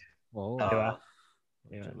 Oo. Di ba?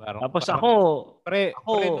 Tapos ako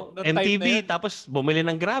MTB, tapos bumili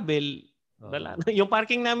ng gravel. Yung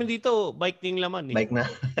parking namin dito, bike din laman. Bike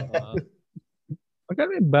na.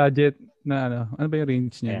 Magkano yung budget na ano ba yung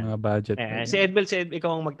range niya, mga budget? Si Edbel,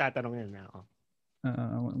 ikaw ang magtatanong yan.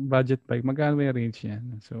 Budget bike, magkano ba yung range niya?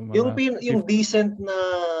 So, yung decent na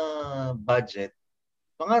budget,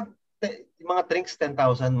 mga Trinks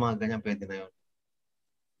 10,000, mga ganyan, pwede na yun.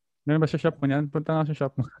 Meron ba sa shop mo niyan? Punta nga sa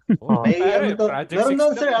shop mo. Meron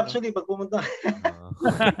doon, sir, actually, pag pumunta.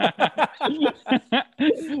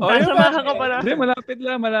 Samahan ka pala. Hindi, malapit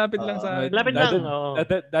lang sa... Malapit lang,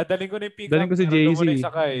 dadaling ko na yung pick-up. Dadaling ko si JC.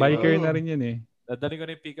 Biker na rin yan Dadaling ko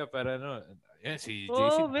na yung pick-up, pero yan, si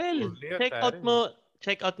JC.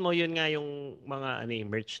 Check out mo yun nga yung mga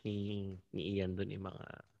merch ni Ian doon, yung mga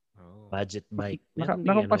budget bike.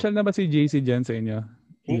 Nakapasyal na ba si JC dyan sa inyo?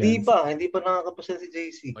 Hindi pa nakakapasya si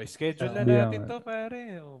JC. Schedule na natin to,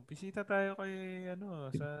 pare. Bisita tayo kay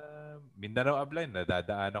sa Mindanao Upline.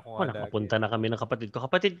 Nadadaan ako nga. Nakapunta na kami ng kapatid ko.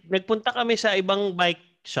 Nagpunta kami sa ibang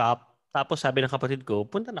bike shop. Tapos sabi ng kapatid ko,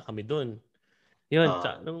 punta na kami doon. Yun,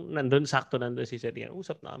 nung sakto nandun si Sir Ian.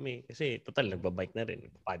 Usap na kami. Kasi total, nagbabike na rin.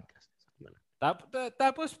 Podcast.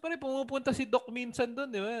 Tapos pare, pumupunta si Doc minsan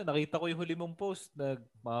doon, di ba? Nakita ko yung huli mong post,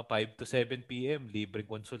 mga 5 to 7 p.m. libreng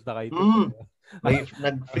konsulta kayo doon.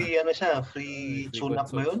 Nag-free free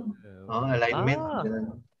tune-up mo yun? Alignment.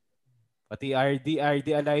 Pati RD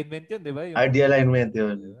alignment yun, di ba? RD alignment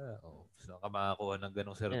yun. Diba? So, makakuha ng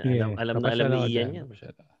ganong service. Alam ni Ian yan.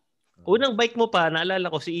 Unang bike mo pa,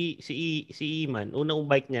 naalala ko si Iman, unang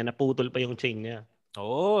bike niya, naputol pa yung chain niya.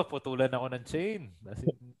 Oo, putulan ako ng chain.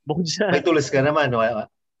 May tulos ka naman. Wala.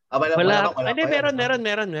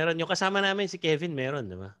 Meron. Yung kasama namin si Kevin, meron,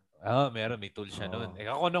 di ba? Meron. May tool siya noon.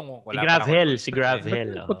 Ako nung wala si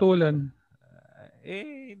Gravel. Putulan.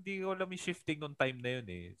 Hindi ko alam yung shifting nung time na yun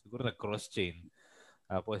Siguro nag-cross chain.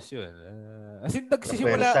 Tapos yun. As in,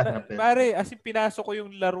 nagsisimula. Pare, as in, pinasok ko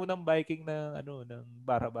yung laro ng biking ng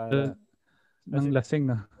bara-bara. Ng lasing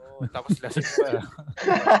na. Tapos lasing pa.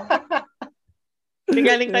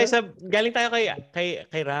 Galing tayo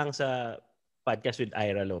kay Rang sa podcast with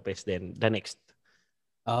Ira Lopez then the next.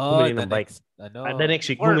 Bumili ng bike. The next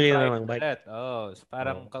week bumili na ng bike. So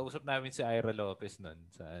parang kausap namin si Ira Lopez nun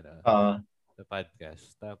sa sa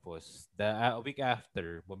podcast. Tapos a week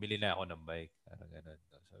after, bumili na ako ng bike. Parang ganun.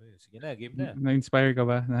 Sabi, sige na, game na. Na-inspire ka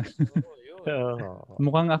ba?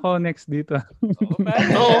 Mukhang ako next dito.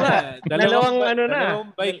 Oo nga.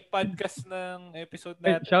 Dalawang bike podcast ng episode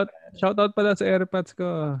natin. Shout out pala sa AirPods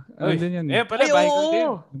ko. Ano din yan? Pala,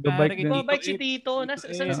 biker din. Bike si Tito.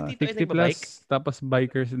 Saan si Tito? 60 plus, tapos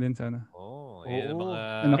bikers din sana.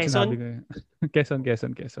 Quezon.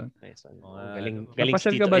 Galing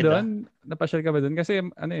Napasyal ka ba doon? Napasyal ka ba doon? Kasi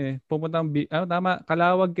pumunta tama,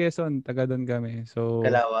 Calawag, Quezon, taga doon kami. So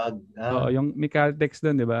Calawag. yung may Caltex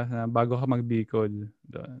doon, 'di ba? Bago ka mag-Bicol,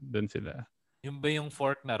 doon sila. Yung ba yung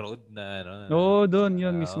fork na road na ano? Oo, doon,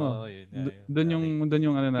 yun mismo. Yun nga, yun. Doon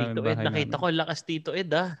yung ano namin, Tito Ed, bahay nakita namin. ko, lakas Tito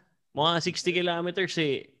Ed Mga 60 kilometers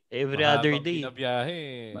every Mahabang other day.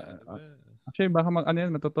 binabiyahe. Ano ba? Actually, baka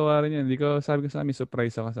matutuwa rin yan. Sabi ko sa amin,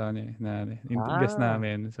 surprise ako sa kanya. Guess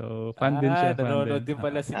namin. So, fan din siya. Nanonood din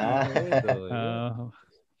pala si Tito Ed.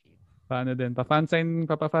 Paano din?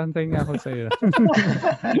 Papafansign nga ako sa'yo.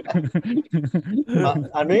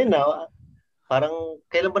 Ano yun parang,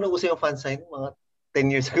 kailan ba nauso yung fansign? Mga 10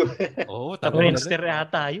 years ago. Sa Friendster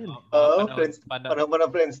yata yun. Panahon pa ng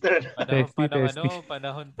Friendster.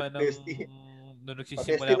 Panahon pa ng nung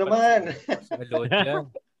nagsisimula pa naman. Si Alodja.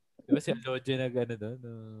 Diba si Alodja na gano'n doon?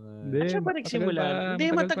 Siya ba nagsimula? Hindi,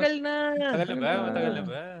 matagal na. Matagal na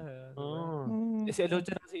ba? Si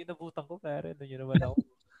Alodja na kasi inabutan ko, pare. Doon yun naman ako.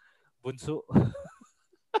 Bunso.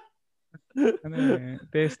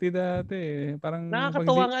 Testy dati Parang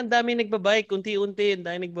nakakatawa nga, ang dami nagbabike, unti-unti ang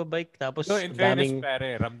dami nagbabike, tapos in fairness,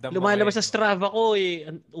 pare, ramdam mo lumalabas sa Strava ko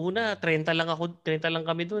una 30 lang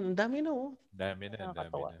kami doon, ang dami na dami na.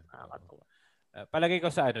 Nakakatawa. Palagay ko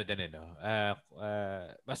sa ano din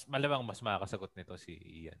mas malamang mas makakasagot nito si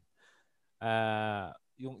Ian.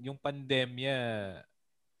 Yung pandemya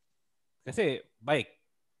kasi bike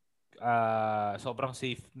sobrang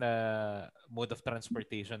safe na mode of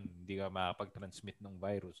transportation, hindi ka makapag-transmit ng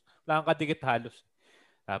virus. Wala kang kadikit halos.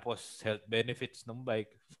 Tapos health benefits ng bike,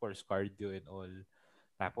 of course cardio and all.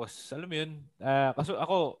 Tapos alam mo yun, kasi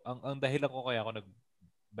ako ang dahilan ko kaya ako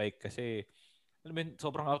nag-bike kasi alam mo yun,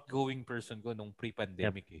 sobrang outgoing person ko nung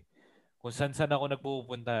pre-pandemic Kung saan ako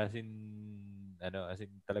nagpupunta as in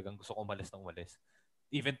talagang gusto ko umalis ng umalis.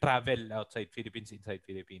 Even travel outside Philippines, inside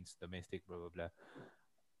Philippines, domestic, blah blah blah.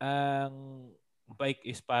 Ang bike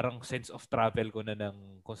is parang sense of travel ko na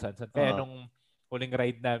ng kung saan. Kaya nung huling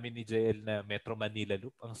ride namin ni JL na Metro Manila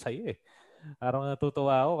Loop, ang saya Parang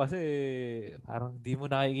natutuwa ako kasi parang di mo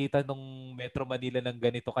nakikita nung Metro Manila ng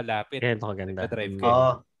ganito kalapit. Ganito kaganda. Drive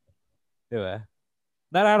kayo. Diba?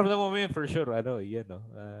 Nararamdaman mo yun for sure. Mas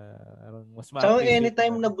so,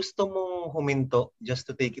 anytime na gusto mong huminto just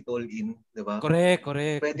to take it all in, diba? Correct.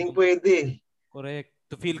 Pwede. Correct.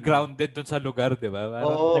 To feel grounded dun sa lugar, di ba?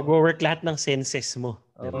 Nag-work lahat ng senses mo.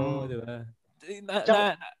 Oo, di ba?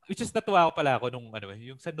 Which is natuwa ko pala ako nung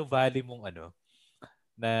yung sa Nuvali mong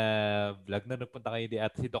na vlog na nagpunta kayo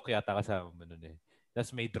at si Doc yata kasama mo nun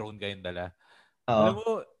Tapos may drone kayong dala. Alam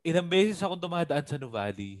mo, ilang beses akong dumadaan sa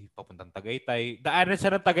Nuvali, papuntang Tagaytay. Daanan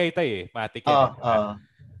siya ng Tagaytay Matik yan.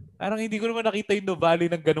 Parang hindi ko naman nakita yung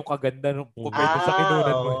Nuvali ng ganong kaganda nung compared sa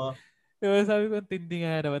kinunan mo. Diba, sabi ko, tindi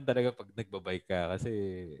nga naman talaga pag nagbabike ka kasi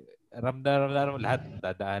ramdam lahat,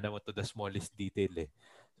 dadaanan mo to the smallest detail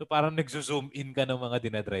So parang nagzo-zoom in ka ng mga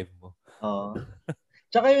dinadrive mo.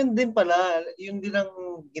 Tsaka yun din pala, yun din ang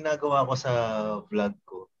ginagawa ko sa vlog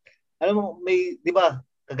ko. Alam mo, di ba,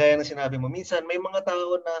 kagaya ng sinabi mo, minsan may mga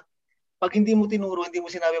tao na pag hindi mo tinuro, hindi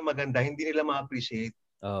mo sinabi maganda, hindi nila ma-appreciate.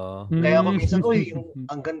 Kaya ako minsan,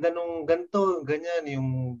 ang ganda nung ganito, ganyan,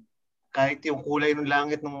 kahit yung kulay ng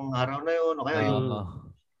langit nung araw na yun, o kaya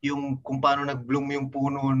yung kung paano nag-bloom yung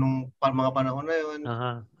puno nung mga panahon na yun.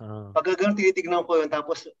 Pag gano'n tinitignan ko yun,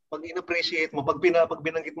 tapos pag in-appreciate mo, pag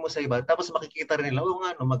binanggit mo sa iba, tapos makikita rin nila,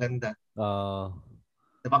 maganda.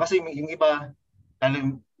 Diba kasi yung iba,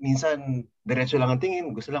 minsan diretso lang ang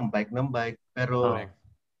tingin, gusto lang bike ng bike, pero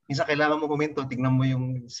minsan kailangan mo huminto, tignan mo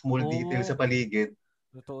yung small detail sa paligid.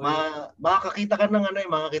 Makakita ka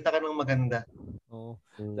ng maganda.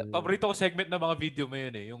 Paborito ko segment ng mga video mo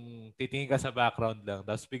yun yung titingin ka sa background lang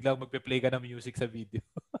tapos biglang magpe-play ka ng music sa video.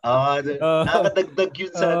 Nakakadagdag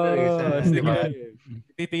yun sa diba?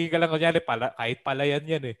 Titingin ka lang kunyari kahit palayan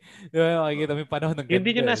yan Diba, makikita mo yung panahon ng ganda.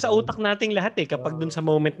 Hindi yun nasa utak nating lahat kapag dun sa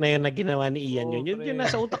moment na yun na ginawa ni Ian yun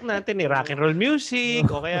nasa utak natin rock and roll music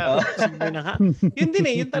o kaya yun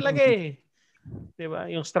din yun talaga Diba?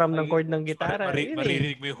 Yung strum ng chord ng gitara.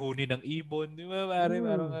 Maririnig mo yung huni ng ibon. Diba, pare?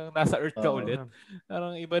 Parang nasa earth ka ulit.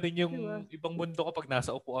 Parang iba rin yung ibang mundo kapag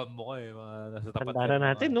nasa upuan mo ka mga nasa tapat. Tandaan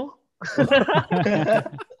natin, no?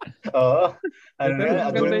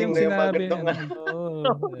 Maganda yung sinabi.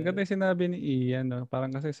 Maganda yung sinabi ni Ian. No?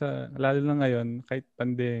 Parang kasi lalo na ngayon, kahit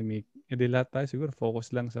pandemic, lahat tayo siguro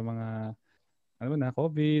focus lang sa mga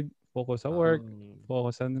COVID, focus sa work,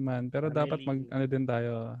 focus sa naman. Pero dapat din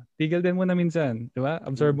tayo. Tigil din muna minsan. Di ba?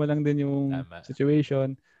 Absorb mo lang din yung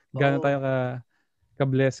situation. Gaano tayo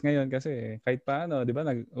ka-bless ngayon kasi kahit paano, di ba?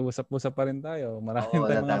 Nag-usap-usap pa rin tayo.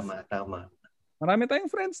 Tama. Marami tayong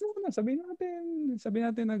friends na sabihin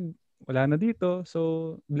natin wala na dito.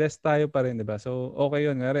 So, blessed tayo pa rin, di ba? So, okay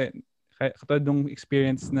yun. Katulad nung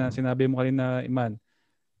experience na sinabi mo kanina, Iman,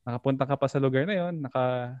 nakapunta ka pa sa lugar na yun,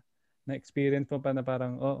 na-experience mo pa na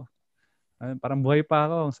parang, Parang buhay pa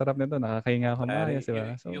ako. Ang sarap nito. Nakakahinga ako maayos, di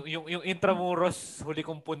ba? So, yung Intramuros, huli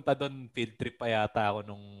kong punta doon, field trip pa yata ako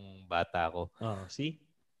nung bata ako. See?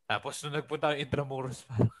 Tapos nung nagpunta ako Intramuros,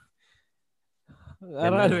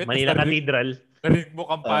 parang Manila Cathedral. Narinig mo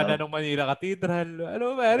kampana ng Manila Cathedral.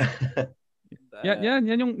 Ano ba? yan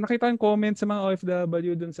yung nakita yung comment sa mga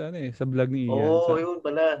OFW dun sa sa vlog ni Ian. Yun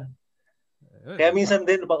pala. Kaya minsan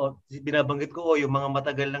din, binabanggit ko, yung mga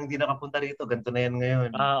matagal lang hindi nakapunta rito, ganito na yan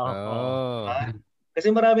ngayon.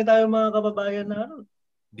 Kasi marami tayong mga kababayan na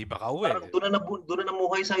di ba kauwi? Parang doon na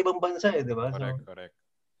namuhay sa ibang bansa di ba? Correct.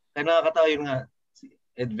 Kaya nakakatawa yun nga, si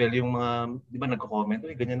Edvel, yung mga, di ba nagko-comment,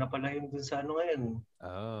 ganyan na pala yung dun sa ngayon.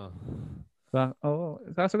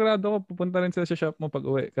 Sasigurado ko pupunta rin sa shop mo pag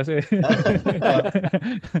uwi kasi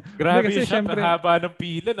grabe kasi syempre haba ng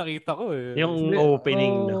pila nakita ko yung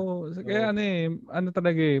opening kaya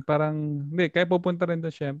talaga parang kaya pupunta rin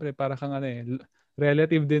doon syempre para kang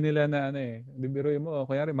relative din nila na di biruin mo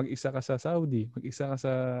kunyari mag-isa ka sa Saudi, mag-isa ka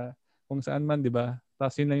sa kung saan man, di ba?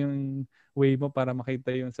 Tapos yun lang yung way mo para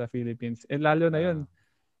makita yun sa Philippines. Lalo na yun.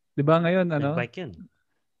 Di ba ngayon bike yun.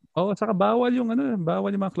 Saka bawal yung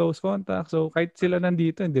mga close contact. So kahit sila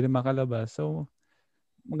nandito, hindi rin makalabas. So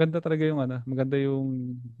maganda talaga yung maganda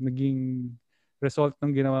yung naging result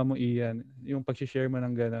ng ginawa mo, Ian. Yung pag-share mo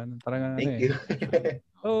ng ganun. Parang Thank you.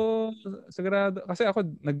 sigurado kasi ako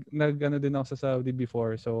nag din ako sa Saudi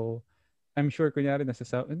before. So I'm sure kunyari nasa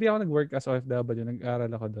Saudi. Hindi ako nag-work as OFW,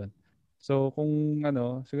 nag-aral ako doon. So kung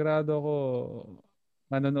sigurado ako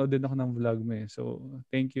manonood din ako ng vlog mo So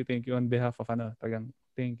thank you on behalf of tagang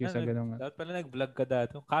thank you sa ganun. Dapat pala nag-vlog ka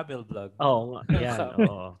dati. Camel vlog. Yan.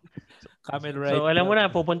 Camel ride. So alam mo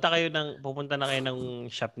na, pupunta na kayo ng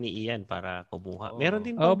shop ni Ian para kumuha. Meron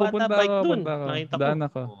din pang bata bike doon. Nakita ko. Daan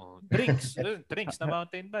ako. Drinks na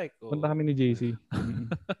mountain bike. Punta kami ni JC.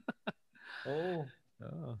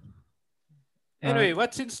 Anyway,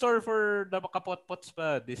 what's in store for the Kapotpots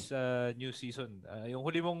pa this new season? Yung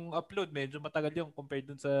huli mong upload, medyo matagal yung compared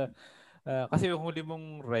dun sa kasi yung huli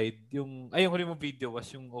mong ride, yung huli mong video was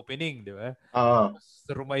yung opening, di ba?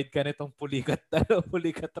 Rumide ka nitong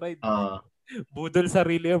pulikat ride. Budol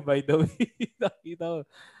sarili yan, by the way. Nakita ko.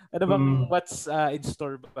 Ano bang what's in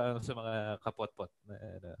store ba sa mga kapotpot?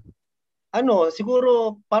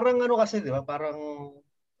 Siguro parang kasi, di ba? Parang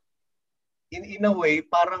in a way,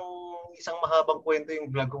 parang isang mahabang kwento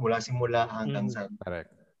yung vlog ko mula simula hanggang sa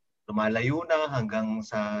lumalayo na hanggang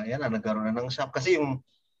sa nagkaroon na ng shop. Kasi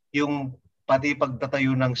yung pati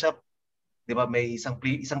pagtatayo ng shop, 'di ba, may isang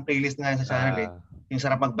playlist nga sa channel yung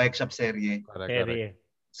Sarap Mag-Bike Shop serye.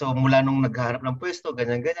 So mula nung naghahanap ng pwesto,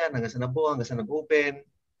 ganyan hanggang sa nabuo, hanggang sa nag-open.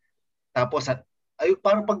 Tapos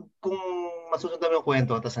parang kung masusundan mo yung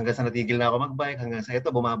kwento, tapos hanggang sa natigil na ako mag-bike, hanggang sa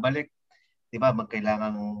ito bumabalik, 'di ba,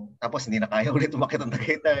 magkailangan tapos hindi na kaya ulit umakyat ng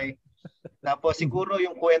Tagaytay. Tapos siguro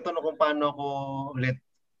yung kwento kung paano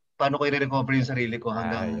ko i-recover yung sarili ko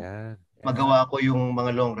hanggang magawa ko yung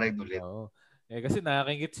mga long ride ulit. Kasi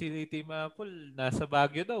nakakingit si Team Apple, nasa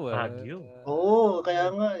Baguio daw. Baguio. Kaya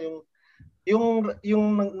nga yung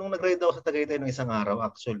nung nag-ride ako sa Tagaytay nung isang araw,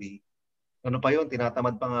 actually,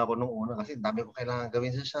 tinatamad pa nga ako nung una kasi dami ko kailangan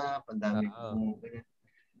gawin sa shop, ang dami ko.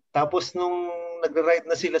 Tapos nung nag-ride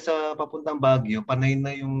na sila sa papuntang Baguio, panay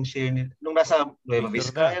na yung share nila. Nung nasa Nueva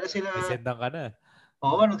Vizcaya na sila. Descendang ka na.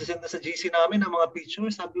 Nag-descend na sa GC namin ng mga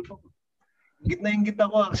pictures. Sabi ko, git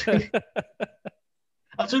ako actually.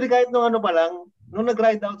 Actually, kahit nung pa lang, nung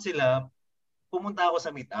nag-ride out sila, pumunta ako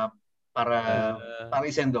sa meet-up para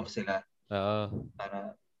i-send off sila.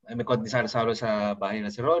 Para may konti salo sa bahay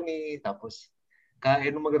na si Ronnie. Tapos,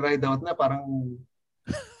 nung mag-ride out na, parang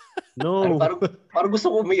parang gusto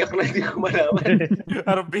ko umiyak na, hindi ko malaman.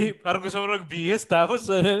 parang gusto ko nag-BS, tapos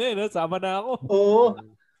sama na ako.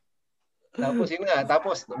 Tapos yun nga,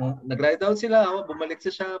 nag-ride out sila, bumalik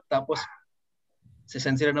sa shop, tapos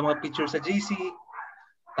sisend sila ng mga pictures sa GC.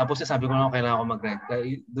 Tapos sabi ko na kailangan ko mag-ride.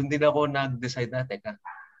 Doon din ako nag-decide na, teka,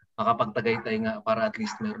 makapagtagaytay nga para at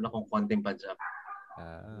least meron akong konting pa-job.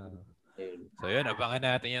 So yun, abangan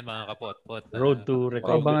natin yan mga kapotpot. Road to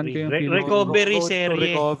recovery. Abangan ko yung recovery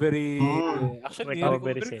series. Actually,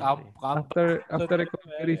 recovery series. After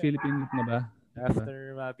recovery, Philippine na ba?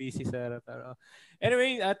 After busy sa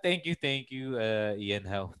anyway, thank you Ian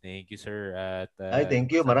Howe. Thank you, sir.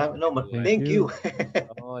 Thank you. Thank you.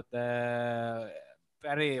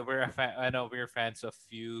 We're fans of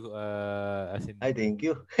you as in thank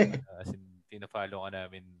you. As in pina-follow ka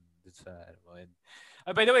namin dun sa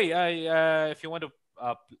by the way, if you want to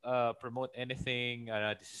promote anything,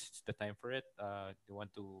 this is the time for it. You want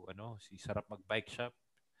to si Sarap Mag-Bike Shop?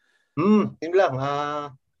 Yun lang.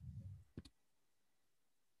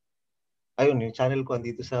 ayun, yung channel ko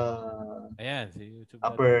andito sa Ayan, si YouTube.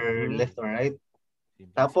 upper left or right.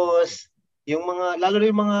 Tapos, yung mga, lalo na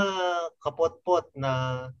yung mga kapot-pot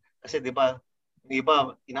na, kasi di ba,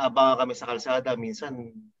 inaabangan kami sa kalsada, minsan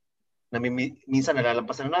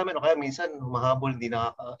nalalampasan na namin o kaya minsan humahabol, hindi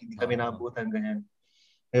kami naabutan, ganyan.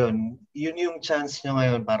 Ayun, yun yung chance nyo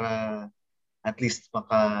ngayon para at least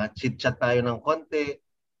maka-chit-chat tayo ng konti.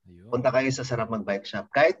 Ayun. Punta kayo sa Sarap Mag-Bike Shop.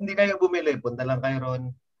 Kahit hindi kayo bumili, punta lang kayo ron.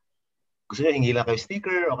 Gusto nyo, hingi lang kayo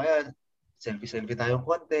sticker o kaya selfie-selfie tayong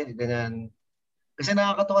konti, ganyan. Kasi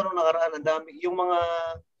nakakatuwa nung nakaraan, ang dami, yung mga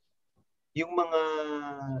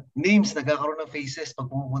names nagkakaroon ng faces pag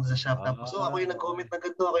pumupunta sa shop. Tapos, ako yung nag-comment ng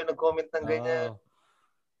ganito, ako yung nag-comment ng ganyan.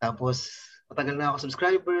 Tapos, matagal na ako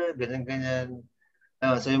subscriber, ganyan-ganyan.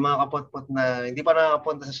 So, yung mga kapot-pot na hindi pa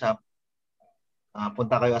nakakapunta sa shop,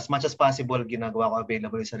 punta kayo as much as possible, ginagawa ko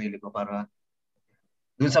available yung sarili ko para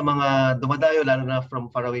dun sa mga dumadayo, lalo na from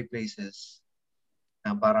faraway places,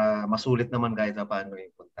 para masulit naman kahit na paano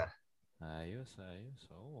yung punta. Ayos.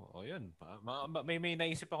 O yun. May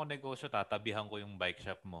naisip ako negosyo, tatabihan ko yung bike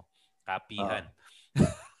shop mo. Kapihan.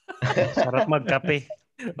 Sarap magkape.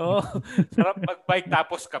 Sarap mag-bike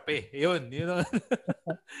tapos kape. Yun.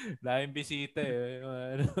 Daming bisita eh.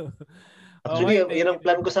 Actually, yun ang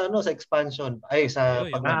plan ko sa expansion. Sa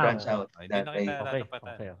pag-branch out. Hindi na kita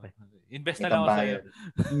natapatan. Okay. Invest na lang ako sa'yo.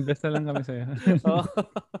 Invest na lang kami sa'yo.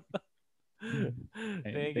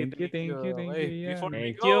 Thank you. Before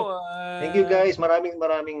we Thank go, you. Thank you guys. Maraming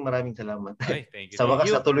salamat. Thank you. Sa wakas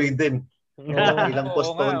natuloy din. Ilang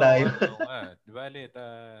postpone tayo. Di ba,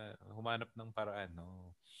 humanap ng paraan. No?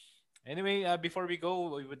 Anyway, before we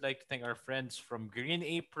go, we would like to thank our friends from Green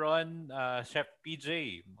Apron, Chef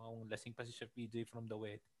PJ. Lasing pa si Chef PJ from the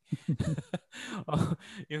wet.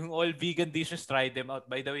 Yung all vegan dishes, try them out.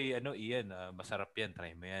 By the way, Ian, masarap yan.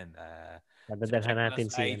 Try mo yan. Padadalhan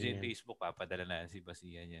natin sa IG and Facebook, papadala na si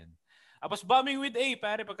Basian yan. Tapos Bombing with A,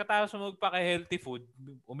 pare, pagkatapos mo magpaka-healthy food,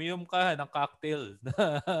 uminom ka ng cocktail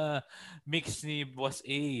na mix ni Boss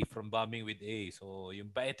A from Bombing with A. So,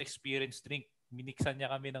 yung Bite Experience drink, minixan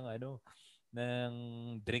niya kami ng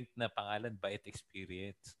drink na pangalan Bite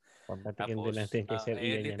Experience. Papatikin din natin kay Sir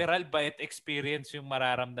Ian. Literal Bite Experience yung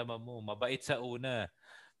mararamdaman mo. Mabait sa una,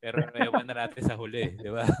 pero ewan na natin sa huli,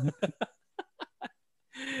 di ba?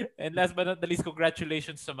 And last but not the least,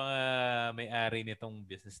 congratulations sa mga may-ari nitong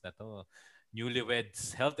business na to.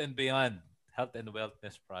 Newlyweds, Health and Beyond, health and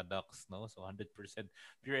wellness products, no? So 100%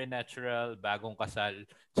 pure and natural, bagong kasal.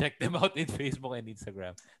 Check them out in Facebook and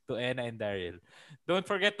Instagram. To Ena and Daryl. Don't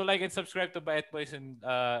forget to like and subscribe to Bayet Boys and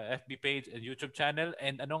FB page and YouTube channel.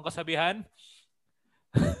 And anong kasabihan?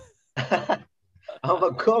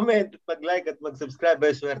 Mag-comment, mag-like at mag-subscribe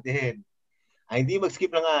ay swertihin. Hindi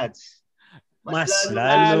mag-skip ng ads. Mas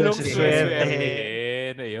lalong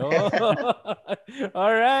swertehin.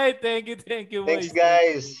 Alright, thank you. Thanks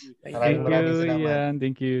guys. Thank you, salamat. Ian.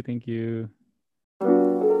 Thank you.